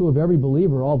 which is true of every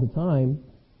believer all the time,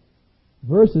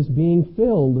 versus being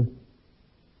filled,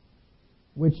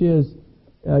 which is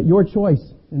your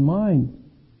choice and mine,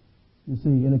 you see.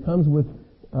 And it comes with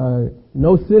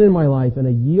no sin in my life and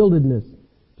a yieldedness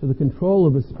to the control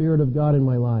of the Spirit of God in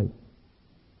my life.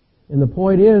 And the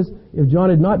point is, if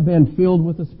John had not been filled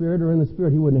with the Spirit or in the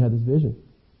Spirit, he wouldn't have had this vision.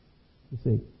 You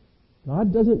see,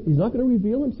 He's not going to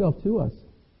reveal Himself to us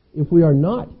if we are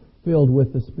not filled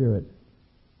with the Spirit.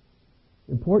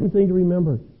 Important thing to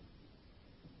remember.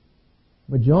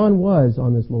 But John was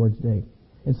on this Lord's day.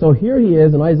 And so here he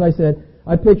is, and as I said,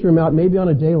 I picture him out maybe on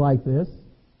a day like this.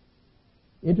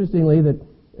 Interestingly, that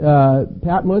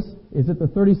Patmos is at the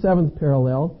 37th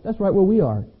parallel. That's right where we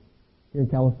are here in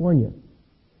California.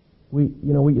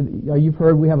 You've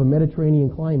heard we have a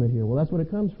Mediterranean climate here. Well, that's what it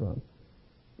comes from.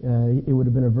 It would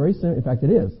have been in fact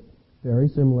it is, very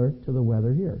similar to the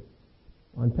weather here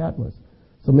on Patmos.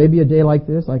 So maybe a day like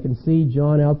this, I can see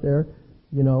John out there,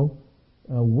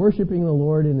 worshiping the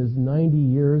Lord in his 90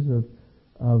 years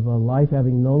of life,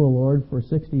 having known the Lord for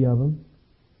 60 of them.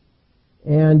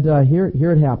 And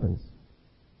here it happens.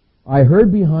 I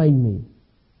heard behind me.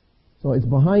 So it's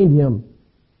behind him,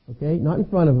 okay? Not in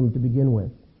front of him to begin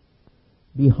with.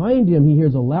 Behind him, he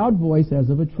hears a loud voice as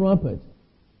of a trumpet.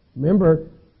 Remember,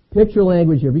 picture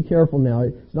language here. Be careful now.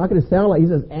 It's not going to sound like, he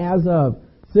says as of,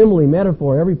 simile,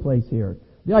 metaphor, every place here.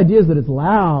 The idea is that it's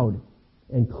loud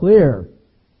and clear.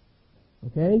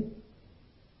 Okay?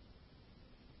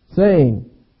 Saying,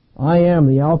 I am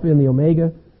the Alpha and the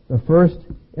Omega, the first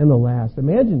and the last.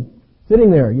 Imagine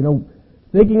sitting there,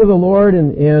 thinking of the Lord,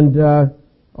 and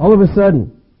all of a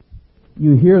sudden,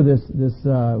 you hear this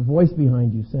voice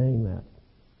behind you saying that,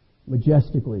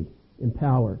 majestically, in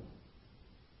power.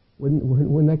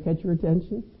 Wouldn't that catch your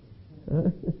attention?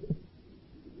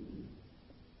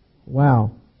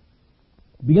 Wow.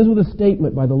 It begins with a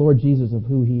statement by the Lord Jesus of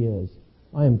who He is.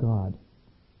 I am God.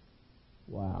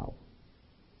 Wow.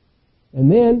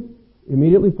 And then,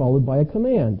 immediately followed by a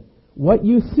command. What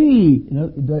you see,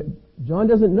 John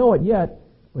doesn't know it yet,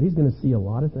 but he's going to see a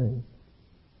lot of things.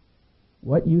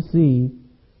 What you see,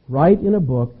 write in a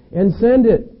book and send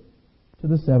it to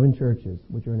the 7 churches,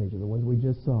 which are in Asia, the ones we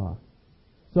just saw.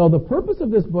 So the purpose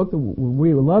of this book that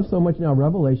we love so much now,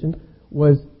 Revelation,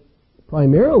 was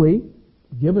primarily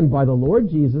given by the Lord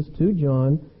Jesus to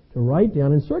John to write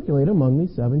down and circulate among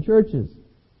these 7 churches.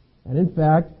 And in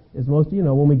fact, as most of you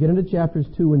know, when we get into chapters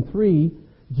 2 and 3,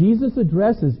 Jesus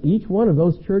addresses each one of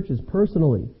those churches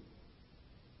personally.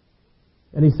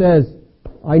 And He says,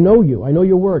 I know you, I know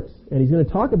your works. And He's going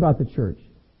to talk about the church.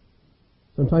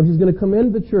 Sometimes He's going to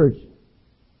commend the church.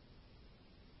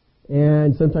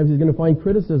 And sometimes He's going to find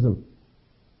criticism.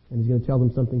 And He's going to tell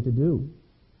them something to do.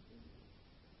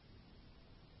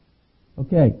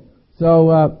 Okay,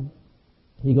 so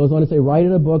he goes on to say, write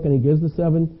in a book, and he gives the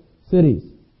 7 cities.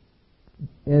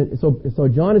 And so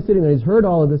John is sitting there, he's heard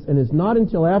all of this, and it's not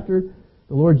until after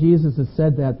the Lord Jesus has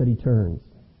said that he turns.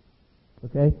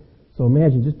 Okay? So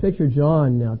imagine, just picture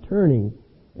John now turning,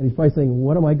 and he's probably saying,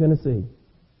 what am I going to see?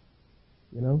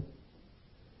 And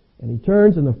he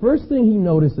turns, and the first thing he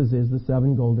notices is the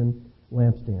 7 golden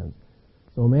lampstands.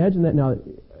 So imagine that now.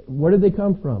 Where did they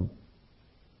come from?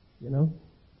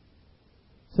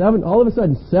 7, all of a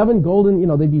sudden, 7 golden,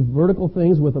 they'd be vertical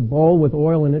things with a bowl with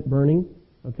oil in it burning.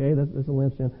 Okay, that's a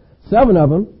lampstand. 7 of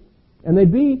them. And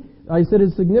they'd be, I said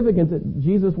it's significant that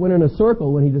Jesus went in a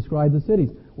circle when He described the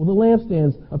cities. Well, the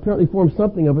lampstands apparently form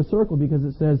something of a circle because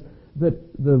it says that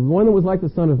the one that was like the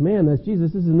Son of Man, that's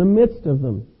Jesus, is in the midst of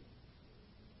them.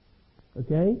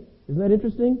 Okay? Isn't that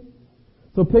interesting?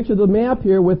 So picture the map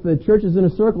here with the churches in a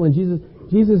circle and Jesus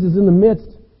is in the midst.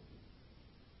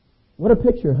 What a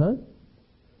picture, huh?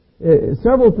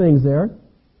 Several things there.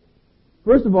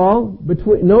 First of all,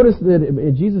 notice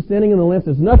that Jesus standing in the lampstands,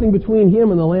 there's nothing between Him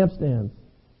and the lampstands.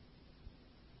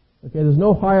 Okay, there's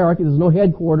no hierarchy, there's no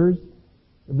headquarters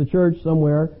of the church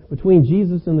somewhere between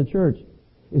Jesus and the church.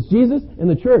 It's Jesus and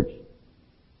the church.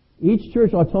 Each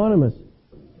church autonomous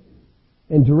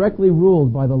and directly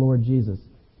ruled by the Lord Jesus.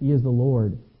 He is the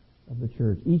Lord of the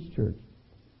church, each church.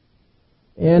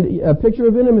 And a picture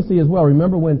of intimacy as well.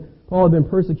 Remember when Paul had been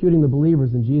persecuting the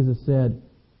believers and Jesus said,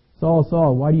 Saul,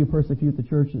 Saul, why do you persecute the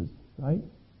churches? Right?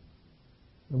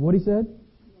 And what he said?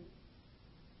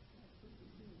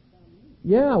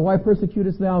 Yeah, why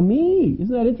persecutest thou me?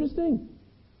 Isn't that interesting?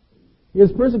 He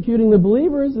was persecuting the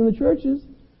believers in the churches.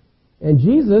 And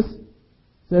Jesus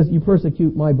says, you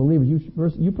persecute my believers.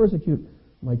 You persecute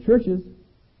my churches.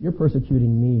 You're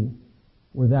persecuting me.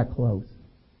 We're that close.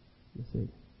 You see.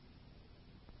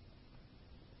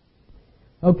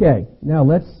 Okay, now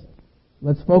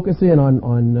let's focus in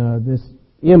on this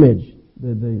image,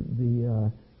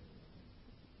 the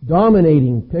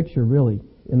dominating picture, really,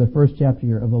 in the first chapter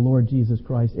here of the Lord Jesus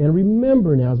Christ. And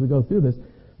remember now, as we go through this,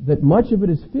 that much of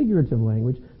it is figurative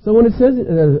language. So when it says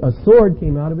a sword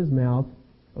came out of His mouth,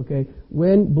 okay,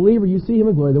 when, believer, you see Him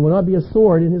in glory, there will not be a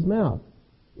sword in His mouth.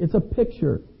 It's a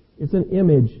picture. It's an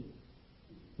image.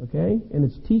 Okay? And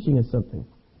it's teaching us something.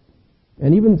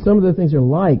 And even some of the things are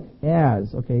like,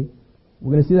 as, okay?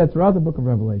 We're going to see that throughout the book of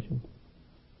Revelation.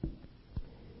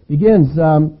 Begins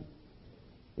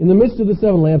in the midst of the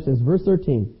 7 lampstands, verse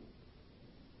 13.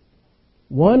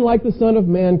 One like the Son of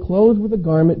Man, clothed with a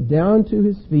garment down to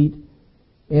his feet,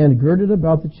 and girded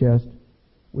about the chest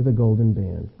with a golden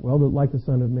band. Well, like the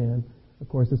Son of Man. Of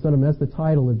course, the Son of Man, that's the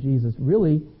title of Jesus.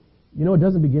 Really, you know, it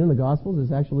doesn't begin in the Gospels.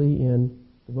 It's actually in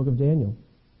the book of Daniel.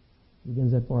 It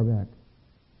begins that far back.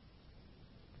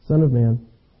 Son of Man,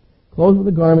 clothed with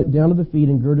a garment down to the feet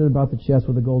and girded about the chest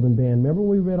with a golden band. Remember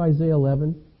when we read Isaiah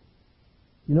 11?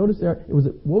 You notice there,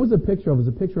 what was the picture of? It was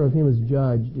a picture of him as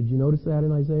judge. Did you notice that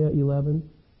in Isaiah 11?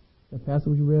 That passage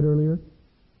we read earlier?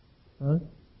 Huh?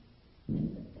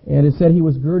 And it said he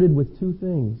was girded with two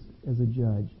things as a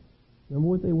judge. Remember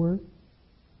what they were?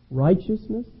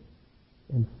 Righteousness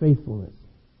and faithfulness.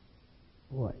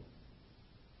 Boy.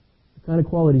 The kind of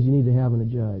qualities you need to have in a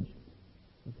judge.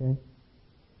 Okay?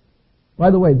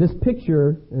 By the way, this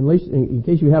picture, in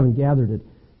case you haven't gathered it,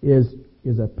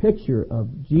 is a picture of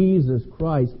Jesus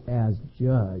Christ as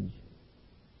judge.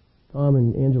 Tom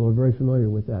and Angela are very familiar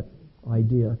with that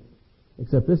idea.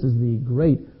 Except this is the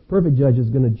great, perfect judge is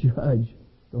going to judge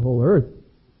the whole earth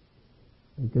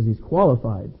because he's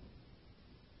qualified.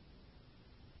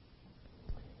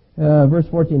 Verse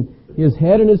 14, his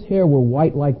head and his hair were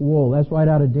white like wool. That's right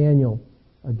out of Daniel,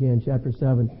 again, chapter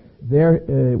 7. There,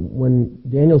 when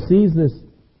Daniel sees this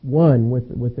one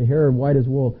with the hair white as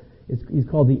wool, he's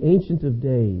called the Ancient of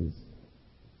Days.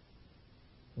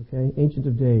 Okay, Ancient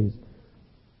of Days.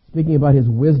 Speaking about his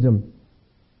wisdom,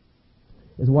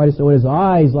 as white as snow, and his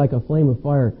eyes like a flame of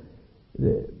fire.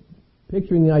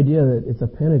 Picturing the idea that it's a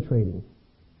penetrating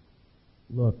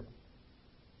look.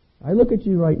 I look at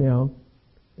you right now,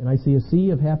 and I see a sea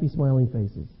of happy, smiling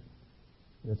faces.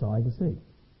 That's all I can see.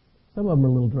 Some of them are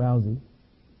a little drowsy.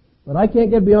 But I can't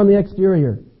get beyond the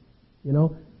exterior. You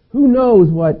know, who knows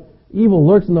what evil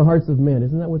lurks in the hearts of men?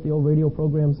 Isn't that what the old radio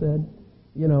program said?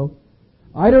 You know,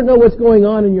 I don't know what's going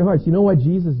on in your hearts. You know what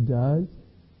Jesus does?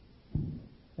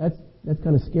 That's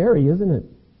kind of scary, isn't it?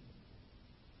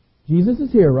 Jesus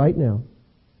is here right now.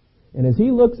 And as he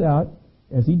looks out,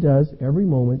 as he does every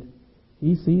moment,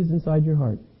 he sees inside your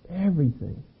heart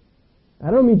everything. I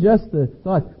don't mean just the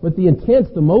thoughts, but the intents,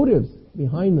 the motives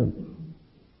behind them.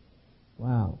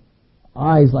 Wow.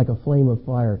 Eyes like a flame of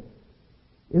fire.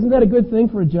 Isn't that a good thing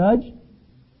for a judge?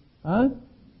 Huh?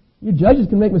 Your judges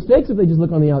can make mistakes if they just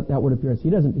look on the outward appearance. He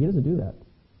doesn't do that.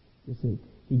 You see,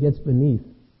 he gets beneath.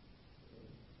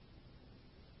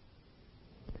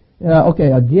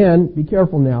 Okay, again, be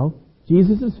careful now.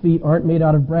 Jesus' feet aren't made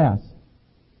out of brass.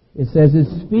 It says his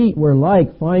feet were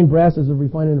like fine brasses of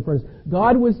refined in a furnace.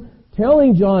 God was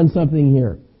telling John something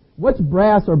here. What's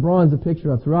brass or bronze a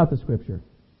picture of throughout the Scripture?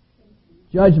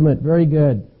 Judgment. Very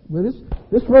good. Well,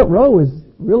 this front row is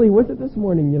really with it this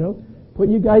morning, you know,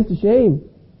 putting you guys to shame.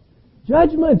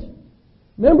 Judgment.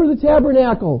 Remember the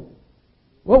tabernacle.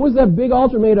 What was that big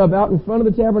altar made of out in front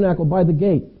of the tabernacle by the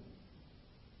gate?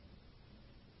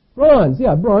 Bronze.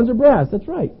 Yeah, bronze or brass. That's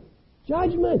right.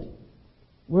 Judgment.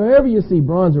 Wherever you see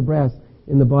bronze or brass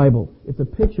in the Bible, it's a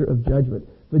picture of judgment.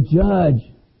 The judge.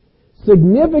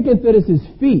 Significant that it's his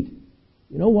feet.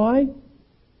 You know why?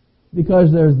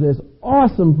 Because there's this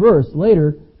awesome verse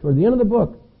later, toward the end of the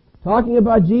book, talking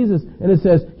about Jesus, and it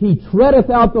says, he treadeth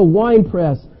out the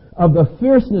winepress of the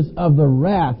fierceness of the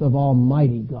wrath of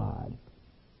Almighty God.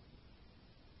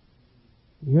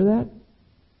 You hear that?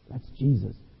 That's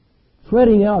Jesus.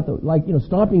 Treading out,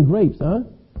 stomping grapes, huh?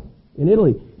 In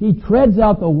Italy. He treads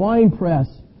out the winepress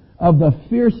of the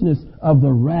fierceness of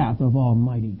the wrath of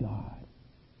Almighty God.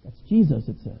 That's Jesus,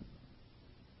 it says.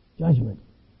 Judgment.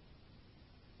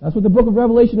 That's what the book of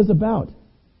Revelation is about.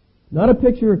 Not a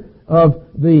picture of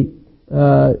the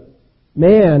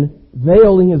man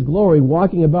veiling his glory,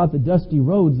 walking about the dusty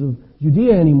roads of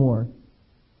Judea anymore.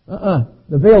 The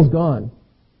veil's gone.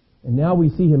 And now we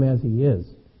see him as he is.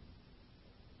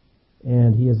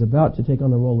 And he is about to take on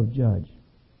the role of judge.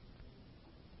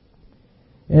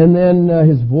 And then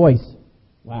his voice.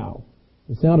 Wow.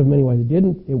 The sound of many waters.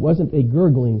 It wasn't a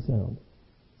gurgling sound.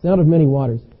 Sound of many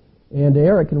waters. And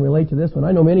Eric can relate to this one.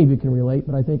 I know many of you can relate,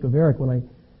 but I think of Eric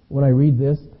when I read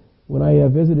this. When I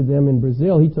visited them in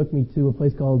Brazil, he took me to a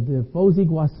place called Foz do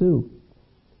Iguaçu.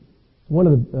 It's one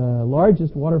of the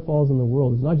largest waterfalls in the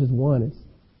world. It's not just one, it's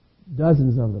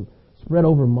dozens of them, spread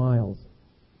over miles.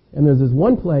 And there's this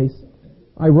one place,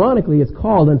 ironically, it's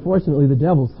called, unfortunately, the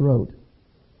Devil's Throat.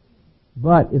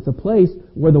 But it's a place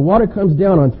where the water comes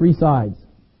down on three sides.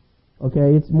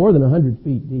 Okay, it's more than 100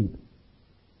 feet deep.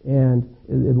 And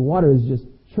the water is just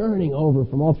churning over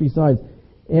from all three sides.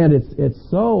 And it's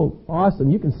so awesome.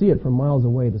 You can see it from miles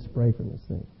away, the spray from this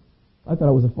thing. I thought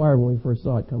it was a fire when we first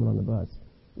saw it coming on the bus.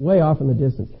 Way off in the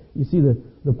distance. You see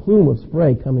the plume of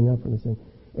spray coming up from this thing.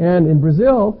 And in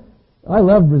Brazil, I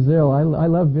love Brazil. I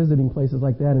love visiting places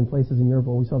like that and places in Europe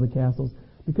where we saw the castles,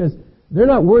 because they're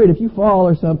not worried if you fall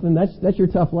or something. That's your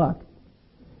tough luck.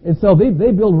 And so they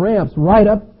build ramps right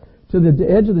up to the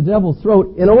edge of the devil's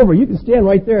throat and over. You can stand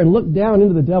right there and look down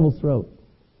into the devil's throat.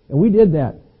 And we did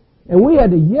that. And we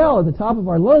had to yell at the top of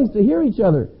our lungs to hear each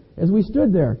other as we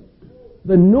stood there.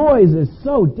 The noise is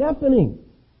so deafening.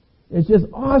 It's just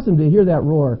awesome to hear that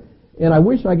roar. And I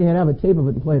wish I could have a tape of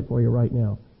it and play it for you right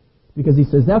now. Because he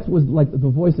says that was like the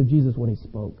voice of Jesus when he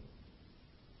spoke.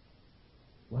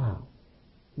 Wow.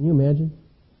 Can you imagine?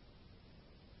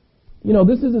 You know,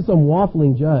 this isn't some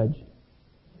waffling judge.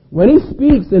 When he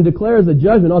speaks and declares a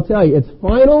judgment, I'll tell you, it's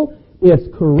final, it's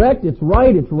correct, it's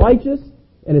right, it's righteous,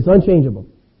 and it's unchangeable.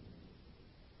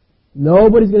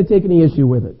 Nobody's going to take any issue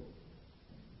with it.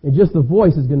 And just the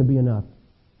voice is going to be enough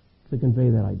to convey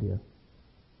that idea.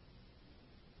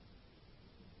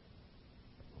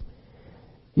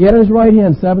 He had on his right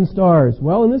hand 7 stars.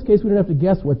 Well, in this case, we don't have to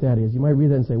guess what that is. You might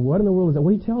read that and say, what in the world is that?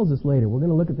 Well, he tells us later. We're going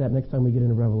to look at that next time we get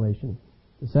into Revelation.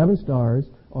 The 7 stars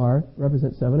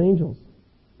represent 7 angels.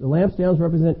 The lampstands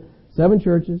represent 7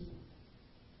 churches.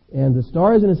 And the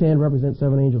stars in his hand represent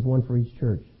 7 angels, 1 for each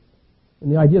church.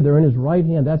 And the idea, they're in his right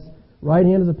hand. That's right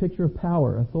hand is a picture of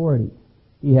power, authority.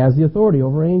 He has the authority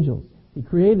over angels. He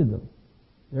created them.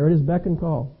 They're at his beck and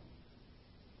call.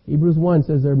 Hebrews 1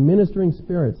 says they're ministering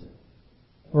spirits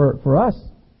for us.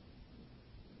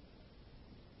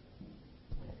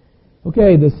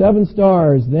 Okay, the 7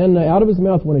 stars. Then out of his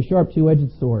mouth went a sharp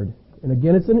 2-edged sword. And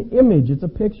again, it's an image, it's a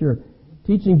picture,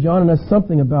 teaching John and us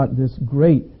something about this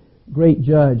great, great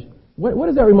judge. What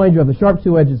does that remind you of, the sharp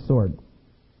 2-edged sword?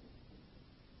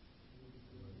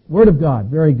 Word of God.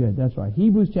 Very good. That's right.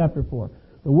 Hebrews chapter 4.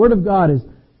 The Word of God is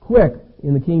quick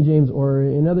in the King James, or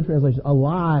in other translations,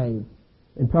 alive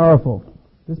and powerful.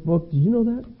 This book, did you know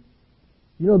that?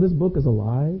 You know this book is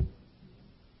alive?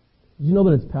 Did you know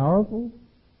that it's powerful?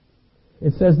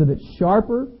 It says that it's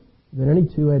sharper than any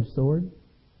 2-edged sword.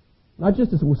 Not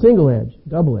just a single edge,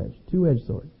 double edge, 2-edged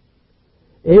sword.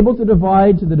 Able to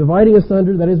divide to the dividing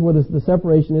asunder, that is where the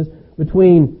separation is,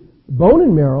 between bone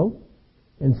and marrow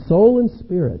and soul and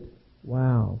spirit.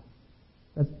 Wow.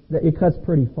 It cuts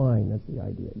pretty fine, that's the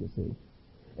idea, you see.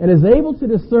 And is able to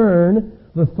discern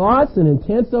the thoughts and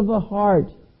intents of the heart.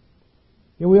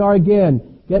 Here we are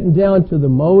again, getting down to the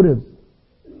motives,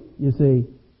 you see,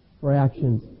 for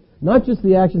actions. Not just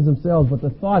the actions themselves, but the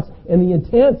thoughts and the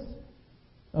intents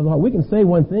of the heart. We can say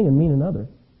one thing and mean another.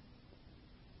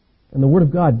 And the Word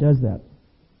of God does that.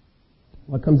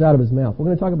 What comes out of his mouth. We're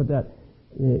going to talk about that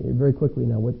very quickly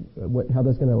now, how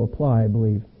that's going to apply, I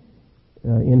believe,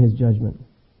 in his judgment.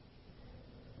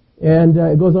 And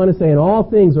it goes on to say, and all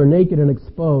things are naked and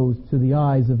exposed to the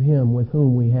eyes of him with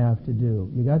whom we have to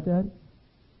do. You got that?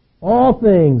 All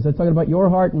things, that's talking about your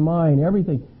heart and mine,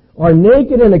 everything, are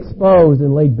naked and exposed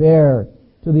and laid bare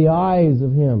to the eyes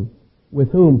of him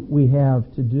with whom we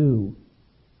have to do,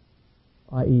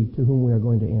 i.e., to whom we are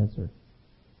going to answer.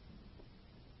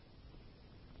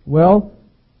 Well,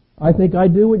 I think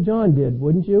I'd do what John did,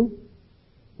 wouldn't you?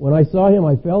 When I saw him,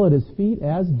 I fell at his feet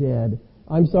as dead.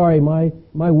 I'm sorry, my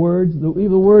words, the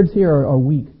words here are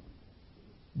weak.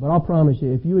 But I'll promise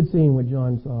you, if you had seen what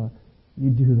John saw,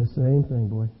 you'd do the same thing,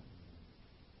 boy.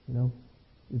 You know?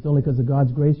 It's only because of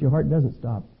God's grace your heart doesn't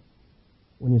stop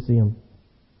when you see him.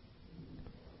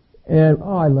 And,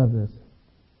 I love this.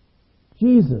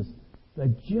 Jesus, the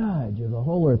judge of the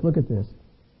whole earth. Look at this.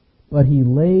 But he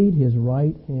laid his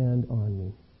right hand on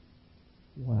me.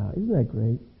 Wow, isn't that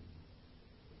great?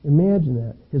 Imagine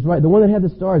that. His right, the one that had the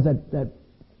stars, that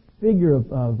figure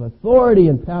of authority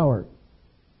and power.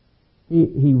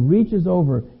 He reaches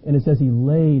over, and it says he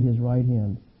laid his right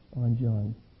hand on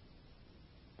John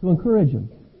to encourage him.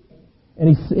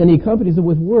 And he accompanies it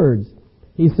with words.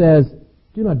 He says,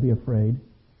 do not be afraid.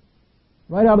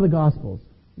 Right out of the Gospels.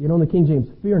 You know, in the King James,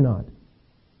 fear not.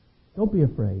 Don't be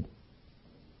afraid.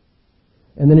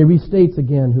 And then he restates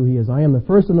again who he is. I am the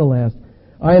first and the last.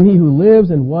 I am he who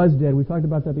lives and was dead. We talked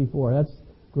about that before. That's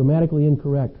grammatically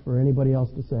incorrect for anybody else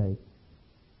to say.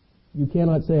 You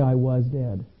cannot say I was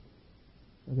dead.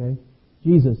 Okay?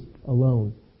 Jesus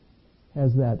alone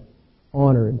has that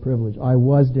honor and privilege. I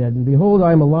was dead, and behold,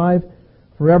 I am alive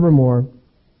forevermore.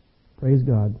 Praise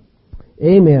God.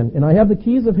 Amen. And I have the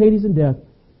keys of Hades and death.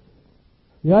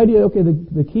 The idea, okay,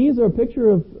 the keys are a picture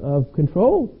of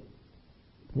control.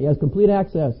 He has complete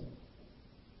access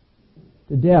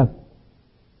to death.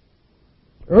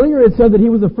 Earlier it said that he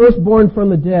was the firstborn from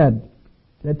the dead.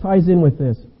 That ties in with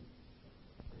this.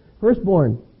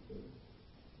 Firstborn.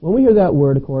 When we hear that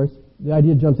word, of course, the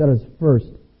idea jumps out as first.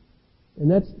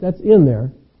 And that's in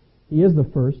there. He is the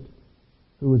first.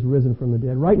 who is risen from the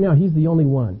dead. Right now, He's the only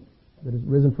one that is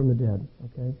risen from the dead.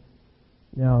 Okay?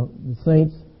 Now, the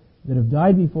saints that have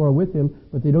died before are with Him,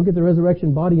 but they don't get the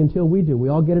resurrection body until we do. We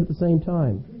all get it at the same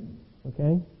time.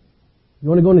 Okay? You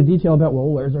want to go into detail about, well,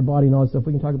 where's our body and all that stuff,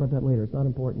 we can talk about that later. It's not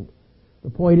important. The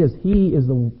point is, He is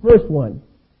the first one.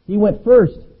 He went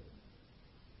first.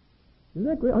 Isn't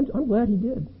that great? I'm glad He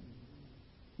did.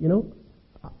 You know,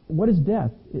 what is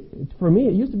death? For me,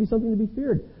 it used to be something to be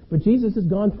feared. But Jesus has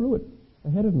gone through it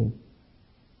ahead of me.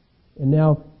 And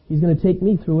now He's going to take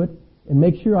me through it and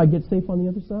make sure I get safe on the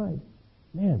other side.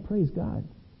 Man, praise God.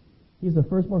 He's the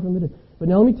firstborn from the dead. But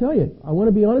now let me tell you, I want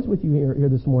to be honest with you here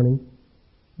this morning.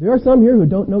 There are some here who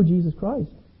don't know Jesus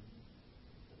Christ.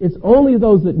 It's only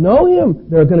those that know Him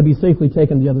that are going to be safely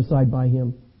taken to the other side by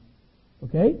Him.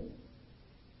 Okay?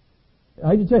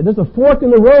 I just tell you, there's a fork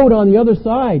in the road on the other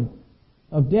side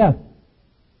of death.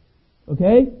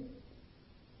 Okay?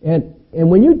 And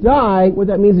when you die, what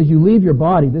that means is you leave your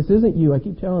body. This isn't you. I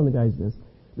keep telling the guys this.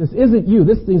 This isn't you.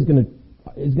 This thing's is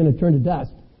going to turn to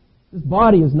dust. This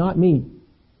body is not me.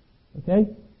 Okay?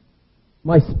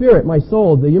 My spirit, my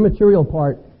soul, the immaterial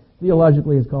part,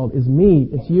 theologically is called, is me.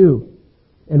 It's you.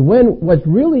 And when what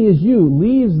really is you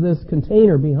leaves this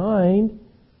container behind,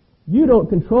 you don't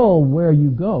control where you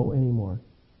go anymore.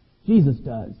 Jesus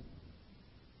does.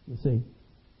 You see.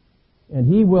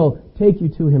 And He will take you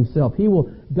to Himself. He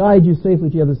will guide you safely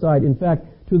to the other side. In fact,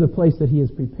 to the place that He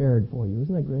has prepared for you.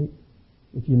 Isn't that great?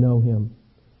 If you know Him.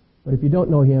 But if you don't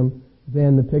know Him,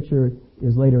 then the picture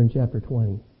is later in chapter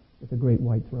 20 with the great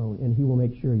white throne. And He will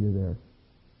make sure you're there.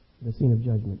 The scene of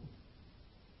judgment.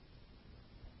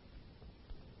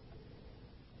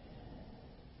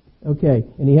 Okay,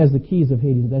 and He has the keys of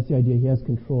Hades. That's the idea. He has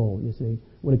control, you see.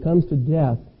 When it comes to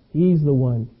death, He's the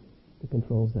one that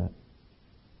controls that.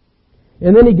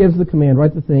 And then He gives the command,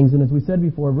 write the things, and as we said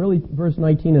before, really verse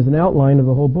 19 is an outline of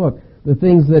the whole book. The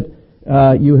things that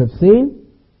you have seen,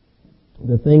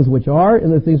 the things which are,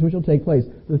 and the things which will take place.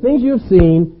 The things you have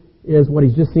seen is what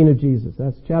He's just seen of Jesus.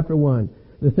 That's chapter 1.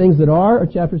 The things that are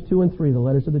chapters 2 and 3, the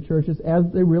letters to the churches as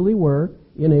they really were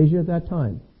in Asia at that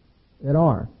time. That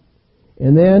are.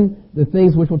 And then the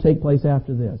things which will take place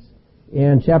after this.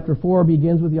 And chapter 4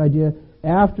 begins with the idea,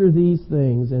 after these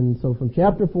things. And so from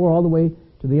chapter 4 all the way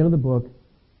to the end of the book,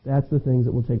 that's the things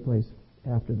that will take place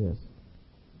after this.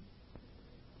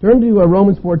 Turn to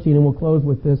Romans 14, and we'll close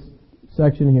with this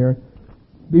section here.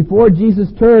 Before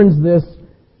Jesus turns this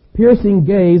piercing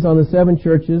gaze on the 7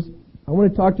 churches, I want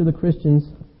to talk to the Christians,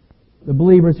 the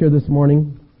believers here this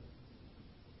morning.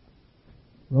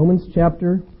 Romans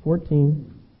chapter 14.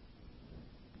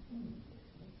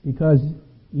 Because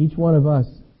each one of us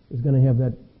is going to have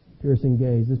that piercing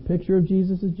gaze. This picture of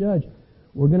Jesus as judge.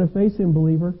 We're going to face Him,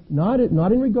 believer, not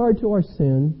in regard to our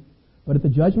sin, but at the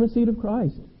judgment seat of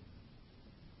Christ.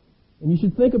 And you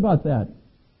should think about that.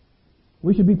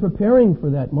 We should be preparing for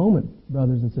that moment,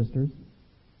 brothers and sisters.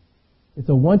 It's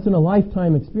a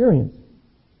once-in-a-lifetime experience.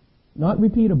 Not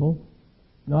repeatable,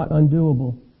 not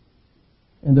undoable.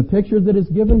 And the picture that is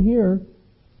given here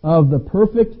of the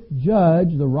perfect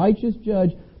judge, the righteous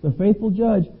judge, the faithful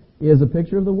judge, is a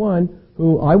picture of the one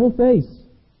who I will face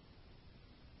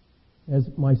as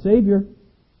my Savior,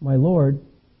 my Lord,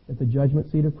 at the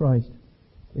judgment seat of Christ.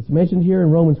 It's mentioned here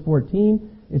in Romans 14.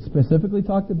 It's specifically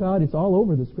talked about. It's all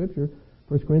over the Scripture.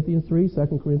 1 Corinthians 3,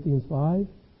 2 Corinthians 5,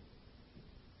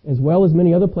 as well as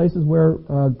many other places where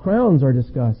crowns are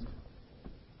discussed.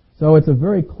 So it's a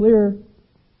very clear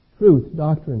truth,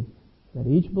 doctrine, that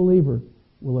each believer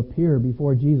will appear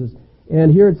before Jesus.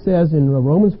 And here it says in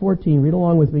Romans 14, read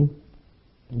along with me,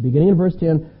 beginning in verse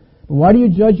 10, "But why do you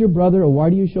judge your brother, or why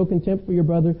do you show contempt for your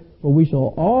brother? For we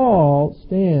shall all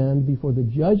stand before the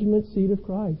judgment seat of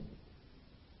Christ."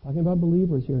 Talking about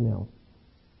believers here now.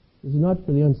 This is not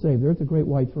for the unsaved. They're at the great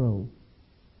white throne.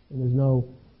 And there's no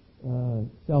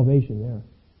salvation there.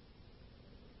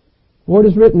 "For it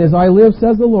is written, as I live,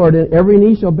 says the Lord, every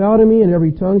knee shall bow to me, and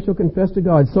every tongue shall confess to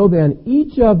God. So then,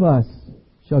 each of us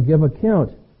shall give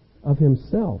account of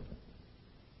himself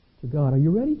to God." Are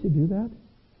you ready to do that?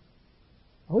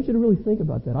 I want you to really think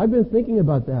about that. I've been thinking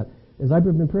about that as I've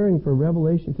been preparing for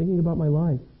Revelation, thinking about my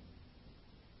life.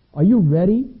 Are you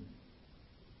ready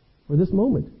for this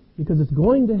moment? Because it's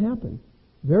going to happen.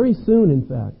 Very soon, in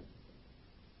fact.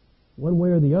 One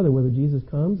way or the other, whether Jesus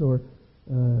comes or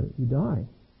you die.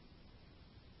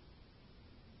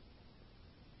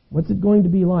 What's it going to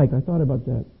be like? I thought about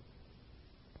that.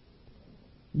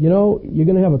 You know, you're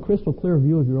going to have a crystal clear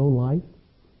view of your own life.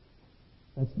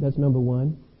 That's number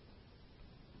one.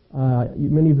 Many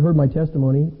of you have heard my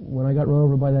testimony when I got run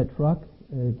over by that truck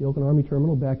at the Oakland Army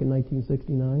Terminal back in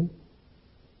 1969.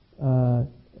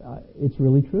 it's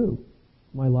really true.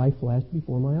 My life flashed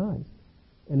before my eyes.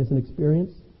 And it's an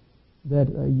experience that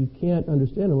you can't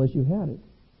understand unless you've had it.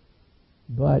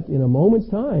 But in a moment's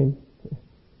time,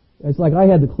 it's like I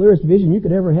had the clearest vision you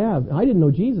could ever have. I didn't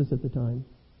know Jesus at the time.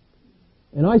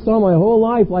 And I saw my whole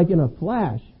life like in a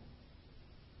flash.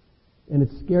 And it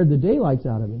scared the daylights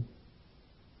out of me.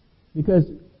 Because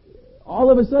all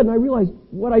of a sudden I realized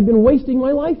what I'd been wasting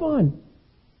my life on.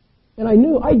 And I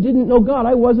knew I didn't know God.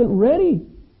 I wasn't ready.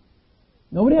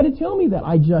 Nobody had to tell me that.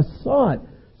 I just saw it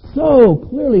so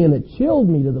clearly, and it chilled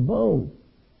me to the bone.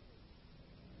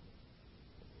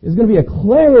 There's going to be a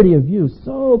clarity of view,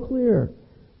 so clear,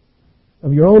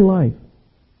 of your own life.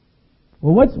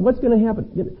 Well, what's going to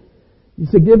happen? You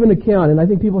say, give an account, and I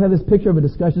think people have this picture of a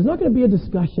discussion. There's not going to be a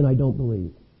discussion, I don't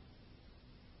believe.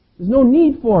 There's no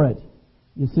need for it,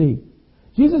 you see.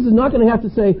 Jesus is not going to have to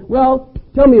say, well,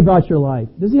 tell me about your life.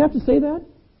 Does he have to say that?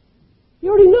 He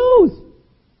already knows.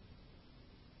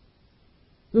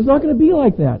 So it's not going to be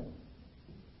like that.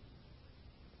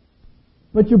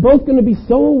 But you're both going to be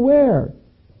so aware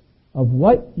of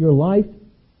what your life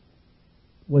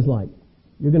was like.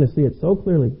 You're going to see it so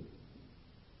clearly.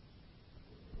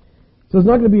 So it's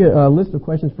not going to be a list of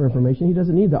questions for information. He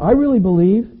doesn't need that. I really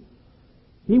believe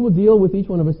he will deal with each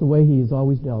one of us the way he has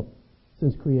always dealt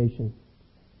since creation,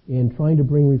 in trying to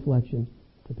bring reflection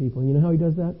to people. And you know how he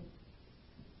does that?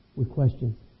 With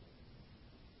questions.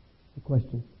 With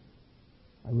questions.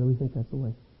 I really think that's the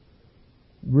way.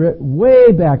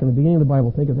 Way back in the beginning of the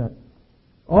Bible, think of that.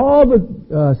 All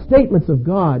the statements of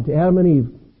God to Adam and Eve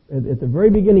at the very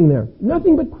beginning there,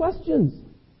 nothing but questions.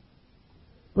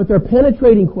 But they're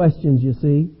penetrating questions, you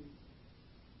see.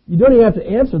 You don't even have to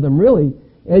answer them, really.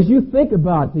 As you think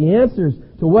about the answers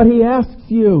to what he asks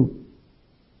you,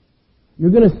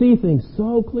 you're going to see things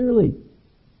so clearly.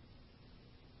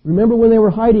 Remember when they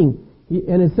were hiding,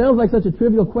 and it sounds like such a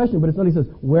trivial question, but it's not. He says,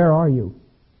 where are you?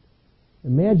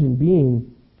 Imagine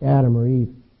being Adam or Eve,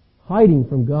 hiding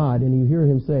from God, and you hear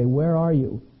him say, where are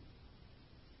you?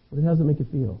 How does it make you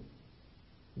feel?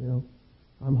 You know,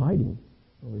 I'm hiding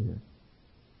over here.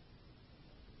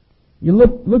 You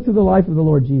look to the life of the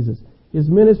Lord Jesus. His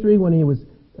ministry, when he was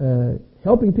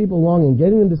helping people along and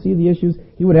getting them to see the issues,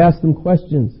 he would ask them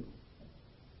questions.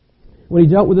 When he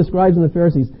dealt with the scribes and the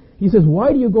Pharisees, he says,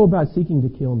 why do you go about seeking to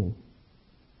kill me?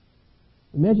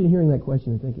 Imagine hearing that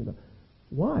question and thinking about,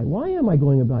 why? Why am I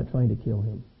going about trying to kill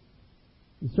him?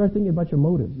 You start thinking about your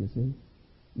motives, you see.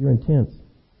 Your intents.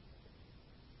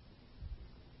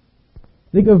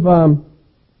 Think of, on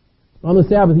the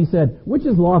Sabbath, he said, which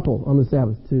is lawful on the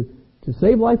Sabbath, to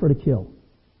save life or to kill?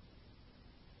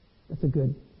 That's a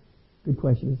good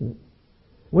question, isn't it?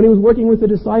 When he was working with the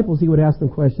disciples, he would ask them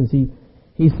questions.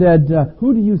 He said,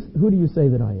 who do you say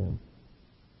that I am?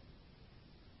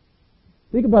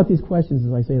 Think about these questions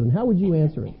as I say them. How would you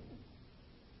answer it?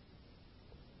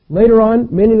 Later on,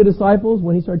 many of the disciples,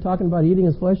 when he started talking about eating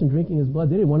his flesh and drinking his blood,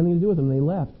 they didn't want anything to do with him. They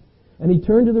left. And he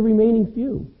turned to the remaining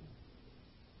few.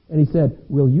 And he said,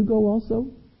 will you go also?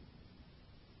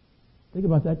 Think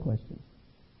about that question.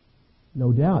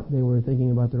 No doubt they were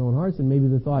thinking about their own hearts, and maybe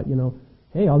they thought,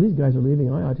 hey, all these guys are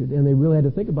leaving, I ought to. And they really had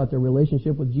to think about their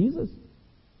relationship with Jesus.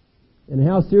 And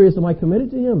how serious am I committed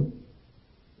to him?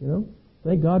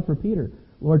 Thank God for Peter.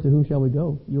 Lord, to whom shall we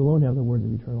go? You alone have the words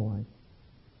of eternal life.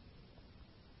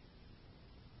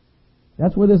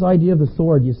 That's where this idea of the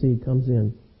sword, you see, comes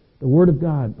in. The Word of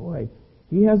God, boy,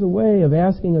 he has a way of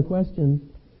asking a question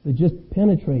that just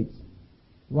penetrates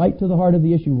right to the heart of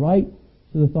the issue, right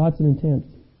to the thoughts and intents.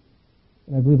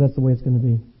 And I believe that's the way it's going to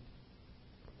be.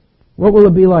 What will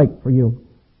it be like for you?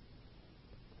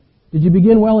 Did you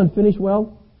begin well and finish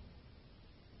well?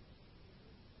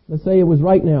 Let's say it was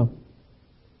right now.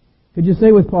 Could you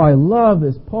say with Paul, I love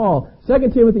this, Paul, 2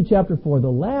 Timothy chapter 4, the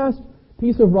last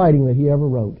piece of writing that he ever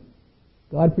wrote.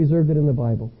 God preserved it in the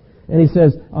Bible. And he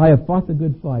says, I have fought the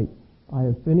good fight. I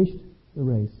have finished the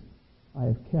race. I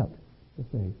have kept the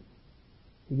faith.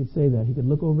 He could say that. He could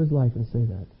look over his life and say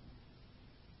that.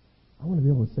 I want to be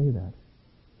able to say that.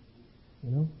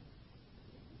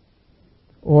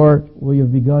 Or will you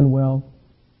have begun well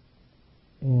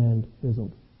and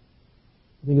fizzled?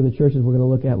 Think of the churches we're going to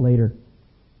look at later.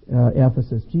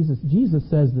 Ephesus. Jesus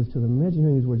says this to them. Imagine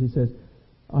hearing these words. He says,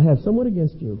 I have somewhat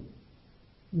against you.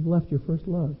 You've left your first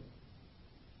love.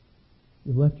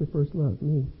 You've left your first love.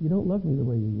 Me. You don't love me the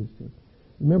way you used to.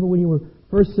 Remember when you were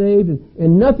first saved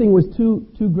and nothing was too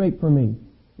great for me.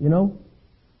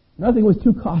 Nothing was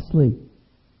too costly.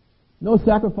 No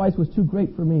sacrifice was too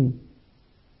great for me.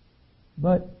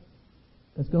 But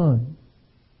that's gone.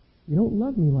 You don't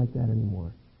love me like that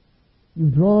anymore.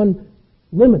 You've drawn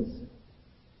limits,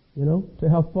 to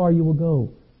how far you will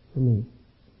go for me.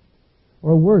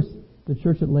 Or worse, the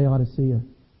church at Laodicea.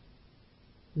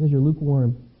 Because you're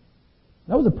lukewarm.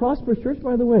 That was a prosperous church,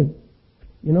 by the way.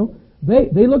 You know,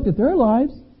 they looked at their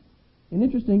lives, and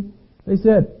interesting, they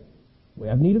said, we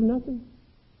have need of nothing.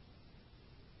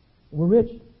 We're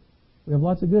rich. We have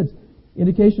lots of goods.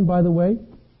 Indication, by the way,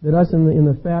 that us in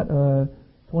the fat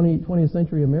 20th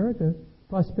century America,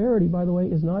 prosperity, by the way,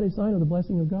 is not a sign of the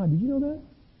blessing of God. Did you know that?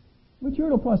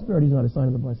 Material prosperity is not a sign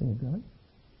of the blessing of God.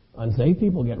 Unsaved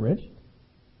people get rich.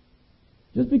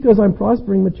 Just because I'm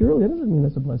prospering materially, that doesn't mean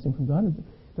that's a blessing from God. In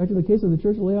fact, in the case of the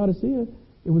church of Laodicea,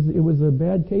 it was a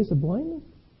bad case of blindness.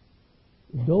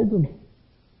 It dulled them.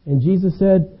 And Jesus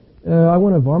said, I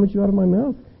want to vomit you out of my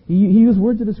mouth. He used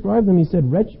words to describe them. He said,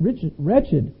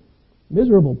 wretched,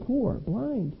 miserable, poor,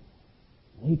 blind,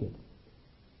 naked.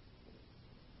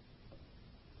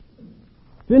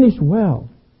 Finish well.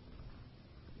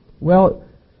 Well,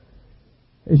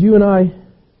 as you and I,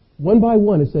 one by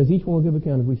one, it says each one will give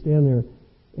account as we stand there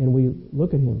and we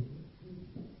look at Him.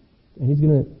 And He's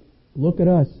going to look at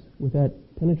us with that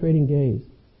penetrating gaze.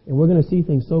 And we're going to see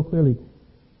things so clearly.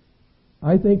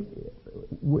 I think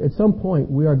at some point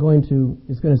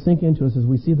it's going to sink into us as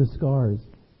we see the scars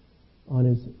on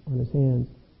his hands.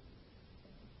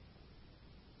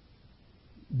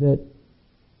 That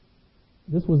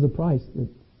this was the price that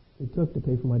it took to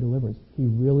pay for my deliverance. He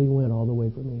really went all the way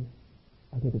for me.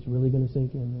 I think it's really going to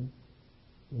sink in then.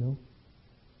 You know?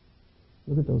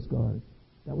 Look at those scars.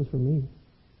 That was for me.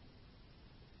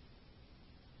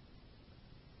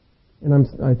 And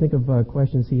I think of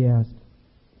questions he asked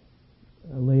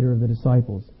later of the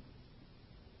disciples.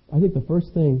 I think the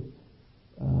first thing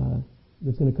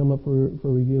that's going to come up for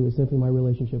review is simply my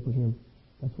relationship with Him.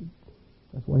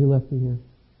 That's why He left me here.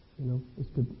 You know, is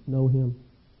to know Him,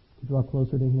 to draw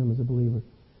closer to Him as a believer.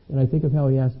 And I think of how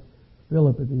He asked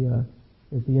Philip at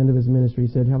the end of His ministry.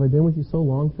 He said, "Have I been with you so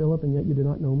long, Philip, and yet you do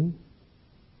not know me?"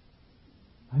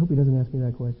 I hope He doesn't ask me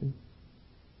that question.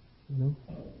 You know?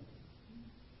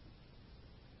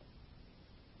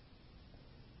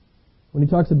 When He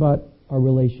talks about our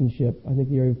relationship, I think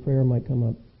the area of prayer might come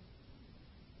up.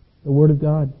 The Word of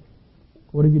God.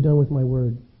 What have you done with my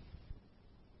Word?